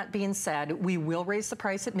even that being said, we will raise the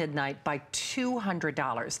price at midnight by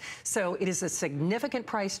 $200. So it is a significant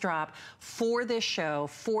price drop for this show,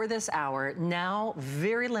 for this hour. Now,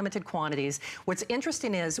 very limited quantities. What's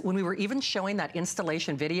interesting is when we were even showing that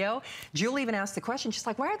installation video, Julie even asked the question, she's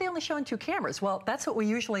like, why are they only showing 2 cameras? Well, that's what we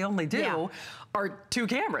usually only do, are 2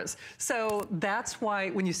 cameras. So that's why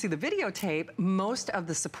when you see the videotape, most of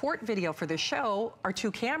the support video for this show are 2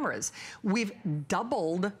 cameras. We've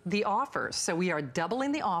doubled the offer. So we are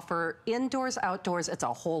doubling the offer, indoors, outdoors. It's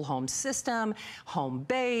a whole home system, home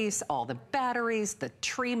base, all the batteries, the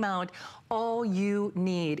tree mount. All you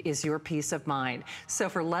need is your peace of mind. So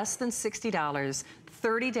for less than $60,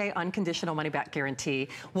 30-day unconditional money-back guarantee.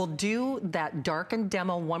 We'll do that darkened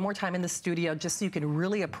demo one more time in the studio just so you can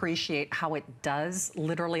really appreciate how it does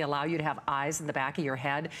literally allow you to have eyes in the back of your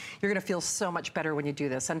head. You're gonna feel so much better when you do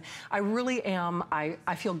this. And I really am,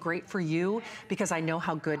 I feel great for you because I know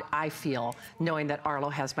how good I feel knowing that Arlo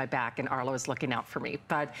has my back and Arlo is looking out for me.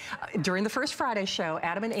 But during the First Friday show,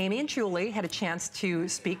 Adam and Amy and Julie had a chance to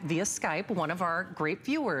speak via Skype, one of our great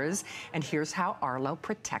viewers, and here's how Arlo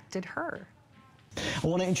protected her. I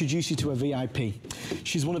want to introduce you to a VIP.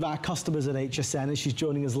 She's one of our customers at HSN and she's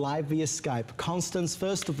joining us live via Skype. Constance,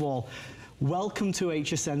 first of all, welcome to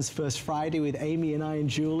HSN's First Friday with Amy and I and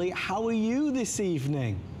Julie. How are you this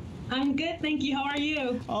evening? I'm good, thank you. How are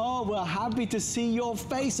you? Oh, we're happy to see your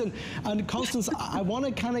face. And Constance, I want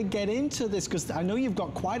to kind of get into this because I know you've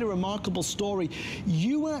got quite a remarkable story.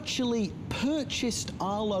 You actually purchased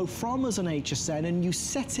Arlo from us on HSN and you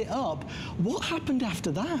set it up. What happened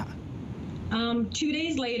after that? 2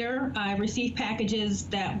 days later, I received packages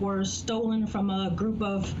that were stolen from a group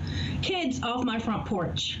of kids off my front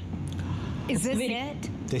porch. Is this it?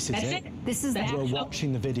 This is it. This is that. We're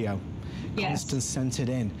watching the video. Yes. Constance sent it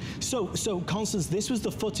in. So Constance, this was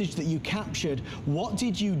the footage that you captured. What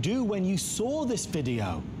did you do when you saw this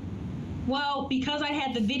video? Well, because I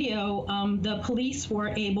had the video, the police were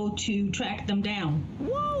able to track them down.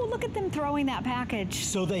 Whoa, look at them throwing that package.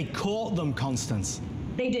 So they caught them, Constance?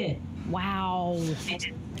 They did. Wow.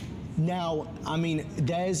 Now, I mean,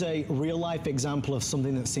 there's a real-life example of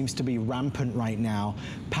something that seems to be rampant right now.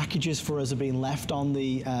 Packages for us are being left on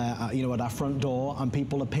the, you know, at our front door, and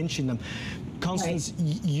people are pinching them. Constance,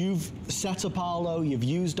 you've set up Arlo, you've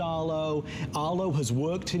used Arlo. Arlo has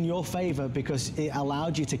worked in your favor because it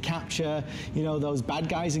allowed you to capture, you know, those bad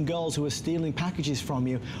guys and girls who are stealing packages from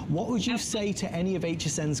you. What would you say to any of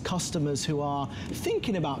HSN's customers who are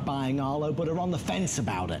thinking about buying Arlo but are on the fence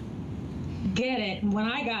about it? Get it. When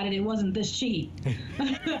I got it, it wasn't this cheap.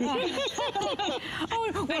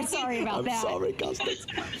 Oh, we're sorry about that. I'm sorry, Constance.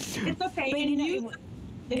 It's okay. And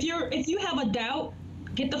if you have a doubt,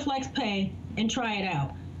 get the Flex Pay and try it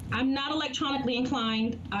out. I'm not electronically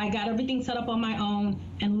inclined. I got everything set up on my own,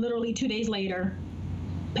 and literally 2 days later,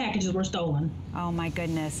 packages were stolen. Oh my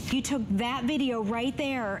goodness. You took that video right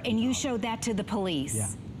there and you showed that to the police. Yeah.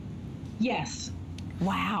 Yes.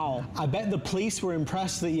 Wow. I bet the police were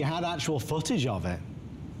impressed that you had actual footage of it.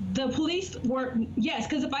 The police were, yes,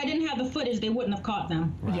 because if I didn't have the footage, they wouldn't have caught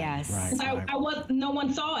them. Right, yes. Right. No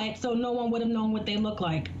one saw it, so no one would have known what they look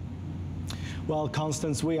like. Well,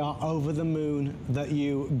 Constance, we are over the moon that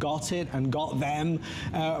you got it and got them.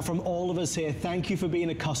 From all of us here, thank you for being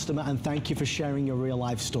a customer and thank you for sharing your real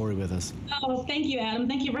life story with us. Oh, thank you, Adam.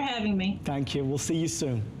 Thank you for having me. Thank you. We'll see you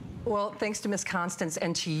soon. Well, thanks to Miss Constance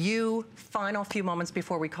and to you, final few moments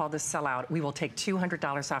before we call this sellout, we will take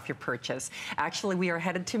 $200 off your purchase. Actually, we are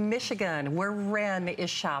headed to Michigan where Ren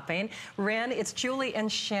is shopping. Ren, it's Julie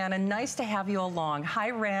and Shannon. Nice to have you along.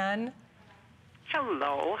 Hi, Ren.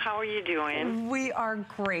 Hello, how are you doing? We are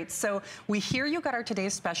great. So we hear you got our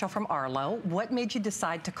today's special from Arlo. What made you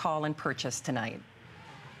decide to call and purchase tonight?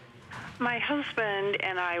 My husband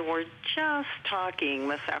and I were just talking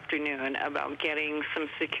this afternoon about getting some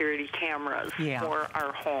security cameras for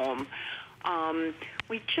our home.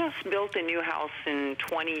 We just built a new house in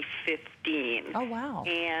 2015. Oh, wow.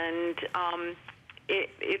 And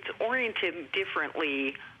it's oriented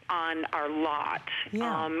differently on our lot.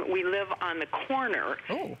 Yeah. We live on the corner,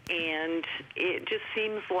 and it just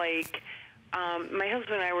seems like my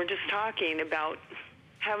husband and I were just talking about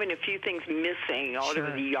having a few things missing out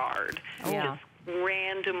of the yard, just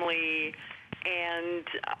randomly, and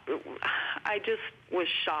I just was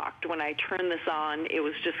shocked when I turned this on. It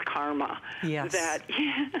was just karma that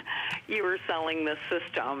you were selling this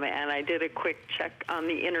system, and I did a quick check on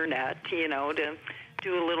the internet, you know, to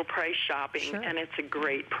do a little price shopping, and it's a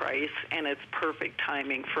great price, and it's perfect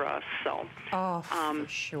timing for us. So, for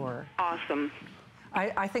sure. Awesome.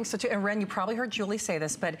 I think so too. And Ren, you probably heard Julie say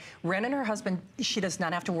this, but Ren and her husband, she does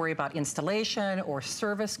not have to worry about installation or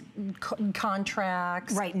service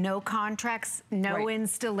contracts. Right, no contracts, no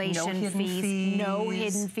installation fees, no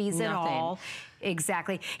hidden fees at all.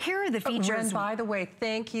 Exactly. Here are the features. Ren, by the way,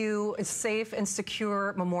 thank you. A safe and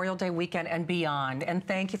secure Memorial Day weekend and beyond. And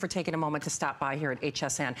thank you for taking a moment to stop by here at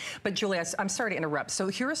HSN. But Julie, I'm sorry to interrupt. So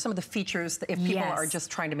here are some of the features that if people are just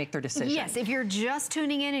trying to make their decision. Yes, if you're just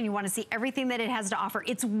tuning in and you want to see everything that it has to offer,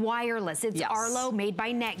 it's wireless. It's Arlo, made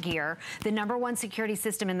by NETGEAR, the #1 security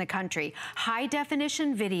system in the country. High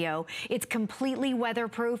definition video. It's completely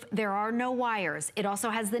weatherproof. There are no wires. It also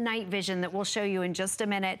has the night vision that we'll show you in just a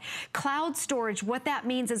minute. Cloud storage. What that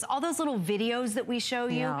means is all those little videos that we show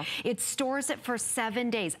you, it stores it for 7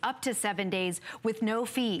 days, up to 7 days with no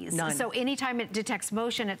fees. None. So anytime it detects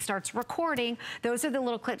motion, it starts recording. Those are the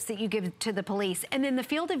little clips that you give to the police. And then the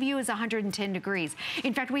field of view is 110 degrees.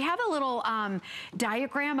 In fact, we have a little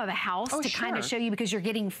diagram of a house to kind of show you because you're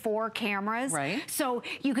getting 4 cameras. Right. So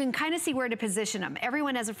you can kind of see where to position them.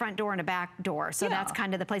 Everyone has a front door and a back door. So that's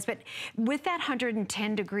kind of the place. But with that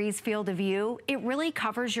 110 degrees field of view, it really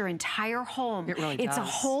covers your entire home. It really It's does. a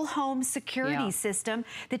whole home security system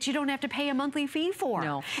that you don't have to pay a monthly fee for.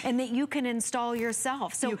 No. And that you can install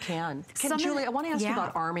yourself. So you can. Julie, I want to ask you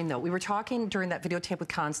about arming though. We were talking during that videotape with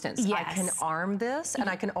Constance. Yes. I can arm this and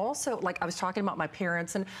I can also, like I was talking about my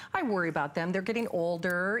parents and I worry about them. They're getting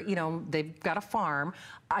older, you know, they've got a farm.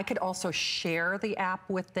 I could also share the app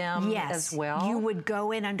with them as well. You would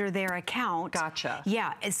go in under their account. Gotcha.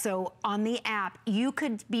 Yeah, so on the app, you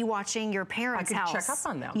could be watching your parents' house. I could check up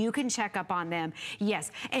on them. You can check up on them,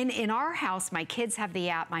 yes. And in our house, my kids have the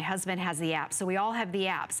app, my husband has the app, so we all have the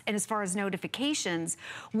apps. And as far as notifications,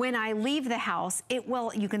 when I leave the house,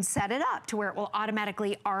 you can set it up to where it will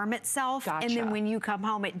automatically arm itself. Gotcha. And then when you come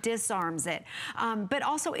home, it disarms it. But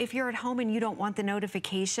also, if you're at home and you don't want the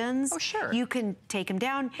notifications, you can take them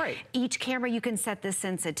down. Right. Each camera, you can set the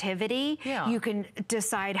sensitivity. You can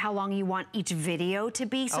decide how long you want each video to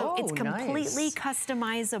be. So it's completely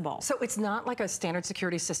customizable. So it's not like a standard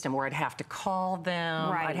security system where I'd have to call them.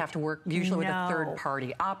 Right. I'd have to work usually with a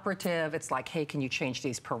third-party operative. It's like, hey, can you change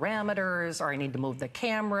these parameters? Or I need to move the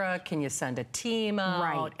camera. Can you send a team out?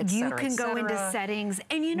 Right. Et cetera, you can go into settings.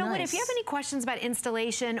 And you know what? If you have any questions about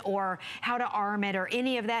installation or how to arm it or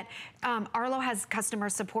any of that, Arlo has customer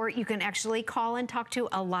support. You can actually call and talk to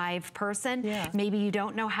a live person. Yeah. Maybe you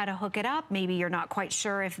don't know how to hook it up. Maybe you're not quite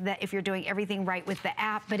sure if you're doing everything right with the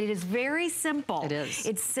app, but it is very simple. It is.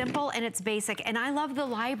 It's simple and it's basic. And I love the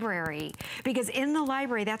library, because in the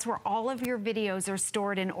library, that's where all of your videos are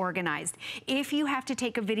stored and organized. If you have to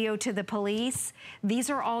take a video to the police, these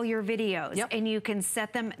are all your videos. Yep. And you can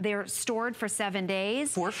set them, they're stored for 7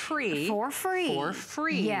 days. For free. For free. For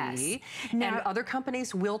free. Yes. Now, and other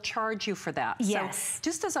companies will charge you for that. Yes. So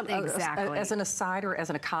just as, as an aside or as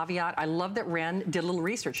a caveat, I love that Ren did a little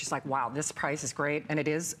research. She's like, wow, this price is great, and it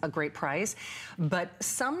is a great price. But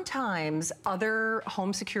sometimes other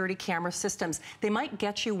home security camera systems, they might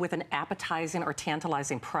get you with an appetizing or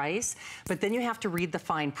tantalizing price, but then you have to read the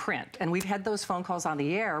fine print. And we've had those phone calls on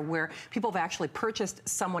the air where people have actually purchased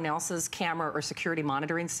someone else's camera or security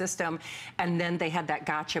monitoring system, and then they had that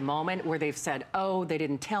gotcha moment where they've said, oh, they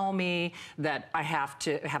didn't tell me that I have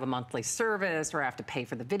to have a monthly service or I have to pay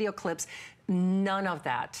for the video clips. None of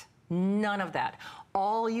that. None of that.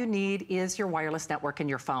 All you need is your wireless network in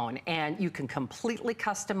your phone, and you can completely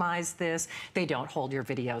customize this. They don't hold your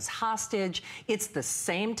videos hostage. It's the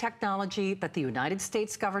same technology that the United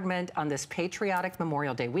States government on this patriotic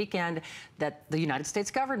Memorial Day weekend that the United States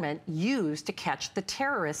government used to catch the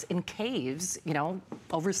terrorists in caves, you know,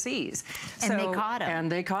 overseas. And they caught them. And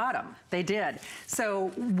they caught them. They did.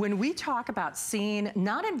 So when we talk about seeing,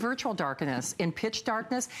 not in virtual darkness, in pitch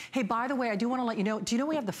darkness, hey, by the way, I do want to let you know, do you know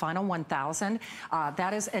we have the final 1,000?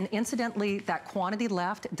 That is, and incidentally, that quantity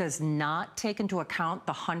left does not take into account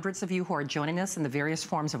the hundreds of you who are joining us in the various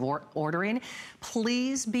forms of ordering.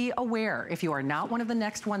 Please be aware, if you are not one of the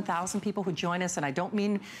next 1,000 people who join us, and I don't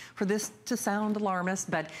mean for this to sound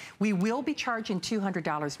alarmist, but we will be charging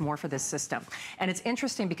 $200 more for this system. And it's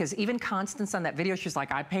interesting because even Constance on that video, she's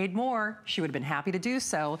like, I paid more. She would have been happy to do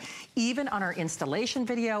so. Even on our installation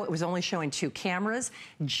video, it was only showing 2 cameras.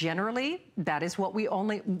 Generally, that is what we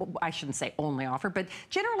only, I shouldn't say only offer, but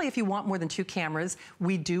generally if you want more than 2 cameras,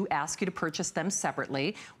 we do ask you to purchase them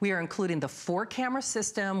separately. We are including the 4-camera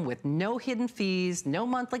system with no hidden fees, no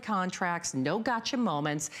monthly contracts, no gotcha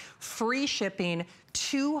moments, free shipping,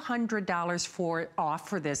 $200 off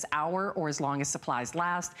for this hour or as long as supplies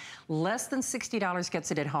last. Less than $60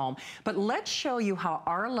 gets it at home. But let's show you how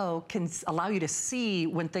Arlo can allow you to see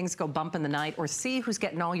when things go bump in the night, or see who's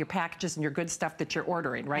getting all your packages and your good stuff that you're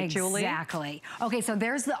ordering, right, Julie? Exactly. Okay, so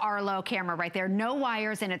there's the Arlo camera right there. No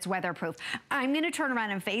wires, and it's weatherproof. I'm gonna turn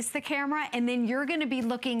around and face the camera, and then you're gonna be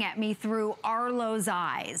looking at me through Arlo's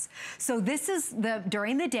eyes. So this is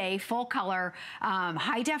during the day, full color,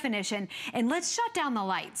 high definition, and let's shut down the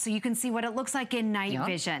lights so you can see what it looks like in night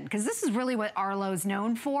vision, because this is really what Arlo's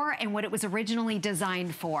known for and what it was originally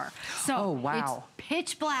designed for. So it's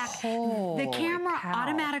pitch black. Holy the camera cow.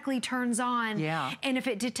 automatically turns on, and if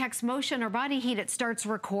it detects motion or body heat, it starts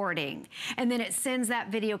recording, and then it sends that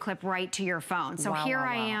video clip right to your phone. So here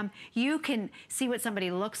I am. You can see what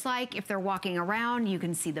somebody looks like if they're walking around. You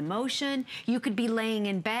can see the motion. You could be laying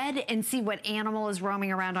in bed and see what animal is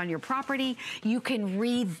roaming around on your property. You can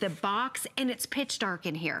read the box, and it's pitch dark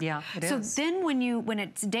in here. Yeah, it is. So then when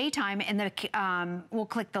it's daytime, and we'll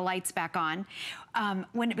click the lights back on,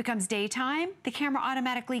 when it becomes daytime, the camera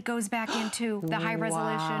automatically goes back into the high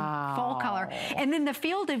resolution, full color. And then the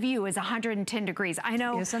field of view is 110 degrees. I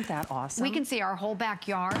know. Isn't that awesome? We can see our whole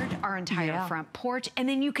backyard, our entire front porch, and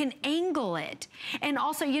then you can angle it. And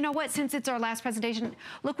also, you know what, since it's our last presentation,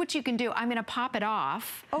 look what you can do. I'm gonna pop it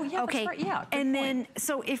off. Oh yeah, okay. That's right. Yeah, and then,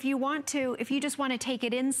 so if you just wanna take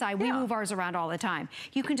it inside, we move ours around all the time.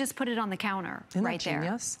 You can just put it on the counter. Isn't right that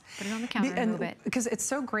genius? There. Put it on the counter and move it. Because it's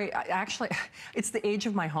so great. Actually, it's the age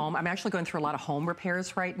of my home. I'm actually going through a lot of home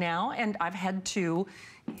repairs right now, and I've had to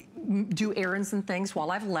do errands and things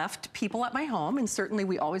while I've left people at my home, and certainly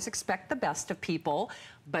we always expect the best of people,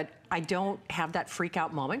 but I don't have that freak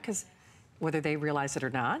out moment, because whether they realize it or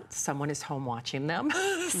not, someone is home watching them.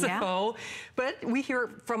 But we hear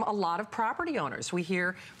from a lot of property owners. We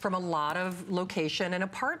hear from a lot of location and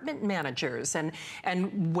apartment managers,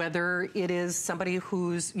 and whether it is somebody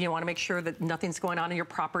who's, you want to make sure that nothing's going on in your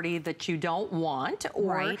property that you don't want,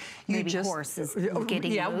 or you maybe just horses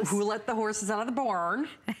getting loose. Who let the horses out of the barn?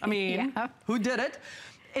 I mean, who did it?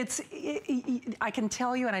 I can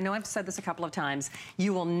tell you, and I know I've said this a couple of times,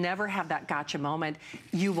 you will never have that gotcha moment.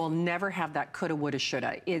 You will never have that coulda, woulda,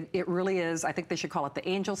 shoulda. It really is, I think they should call it the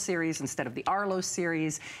Angel series instead of the Arlo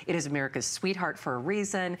series. It is America's sweetheart for a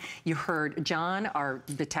reason. You heard John, our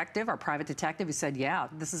detective, our private detective, who said, yeah,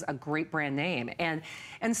 this is a great brand name. And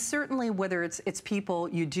certainly whether it's people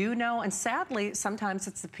you do know, and sadly, sometimes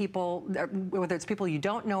it's the people, whether it's people you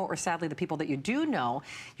don't know or sadly the people that you do know,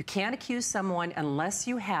 you can't accuse someone unless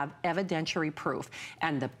you have evidentiary proof.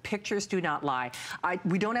 And the pictures do not lie.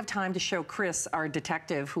 We don't have time to show Chris, our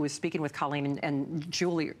detective, who was speaking with Colleen and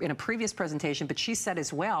Julie in a previous presentation, but she said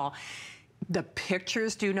as well, the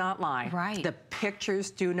pictures do not lie. Right. The pictures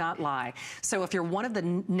do not lie. So if you're one of the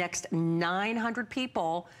next 900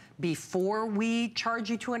 people, before we charge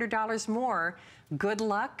you $200 more, good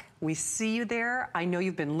luck. We see you there. I know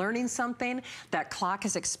you've been learning something. That clock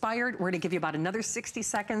has expired. We're going to give you about another 60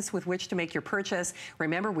 seconds with which to make your purchase.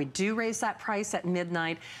 Remember, we do raise that price at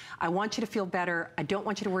midnight. I want you to feel better. I don't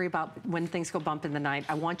want you to worry about when things go bump in the night.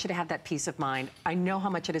 I want you to have that peace of mind. I know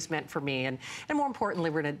how much it has meant for me. And more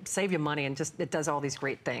importantly, we're going to save you money, and just it does all these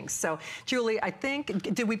great things. So, Julie, I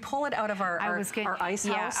think, did we pull it out of our ice house?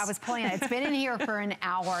 Yeah, I was pulling it. It's been in here for an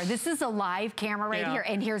hour. This is a live camera right here,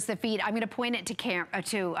 and here's the feed. I'm going to point it to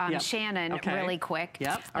Shannon really quick.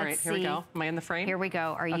 Yep. All right, here we go. Am I in the frame? Here we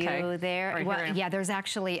go. Are you there? Right, well, yeah, there's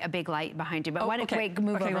actually a big light behind you. But why don't we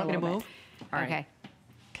move over a little bit? All right. Okay.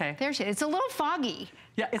 Okay. There she is. It's a little foggy.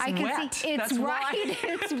 Yeah, it's wet. See, it's It's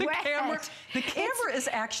wet. The camera is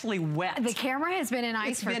actually wet. The camera has been in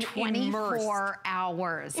ice for 24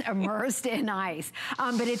 hours, immersed in ice.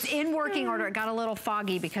 But it's in working order. It got a little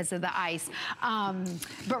foggy because of the ice.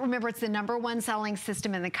 But remember, it's the #1 selling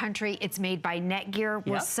system in the country. It's made by NETGEAR.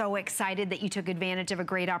 We're so excited that you took advantage of a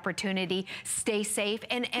great opportunity. Stay safe.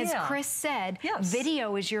 And as Chris said,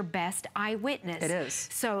 video is your best eyewitness. It is.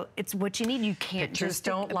 So it's what you need. You can't Pictures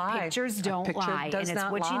don't lie. Pictures don't lie. And it's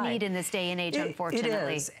what you need in this day and age, unfortunately.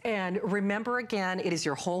 It is. And remember, again, it is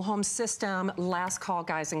your whole home system. Last call,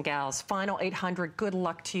 guys and gals. Final 800. Good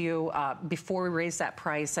luck to you before we raise that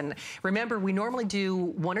price. And remember, we normally do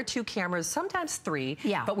 1 or 2 cameras, sometimes 3.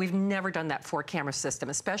 Yeah. But we've never done that 4-camera system,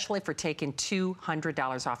 especially for taking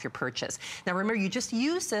 $200 off your purchase. Now, remember, you just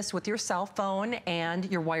use this with your cell phone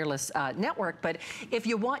and your wireless network. But if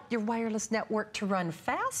you want your wireless network to run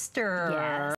faster,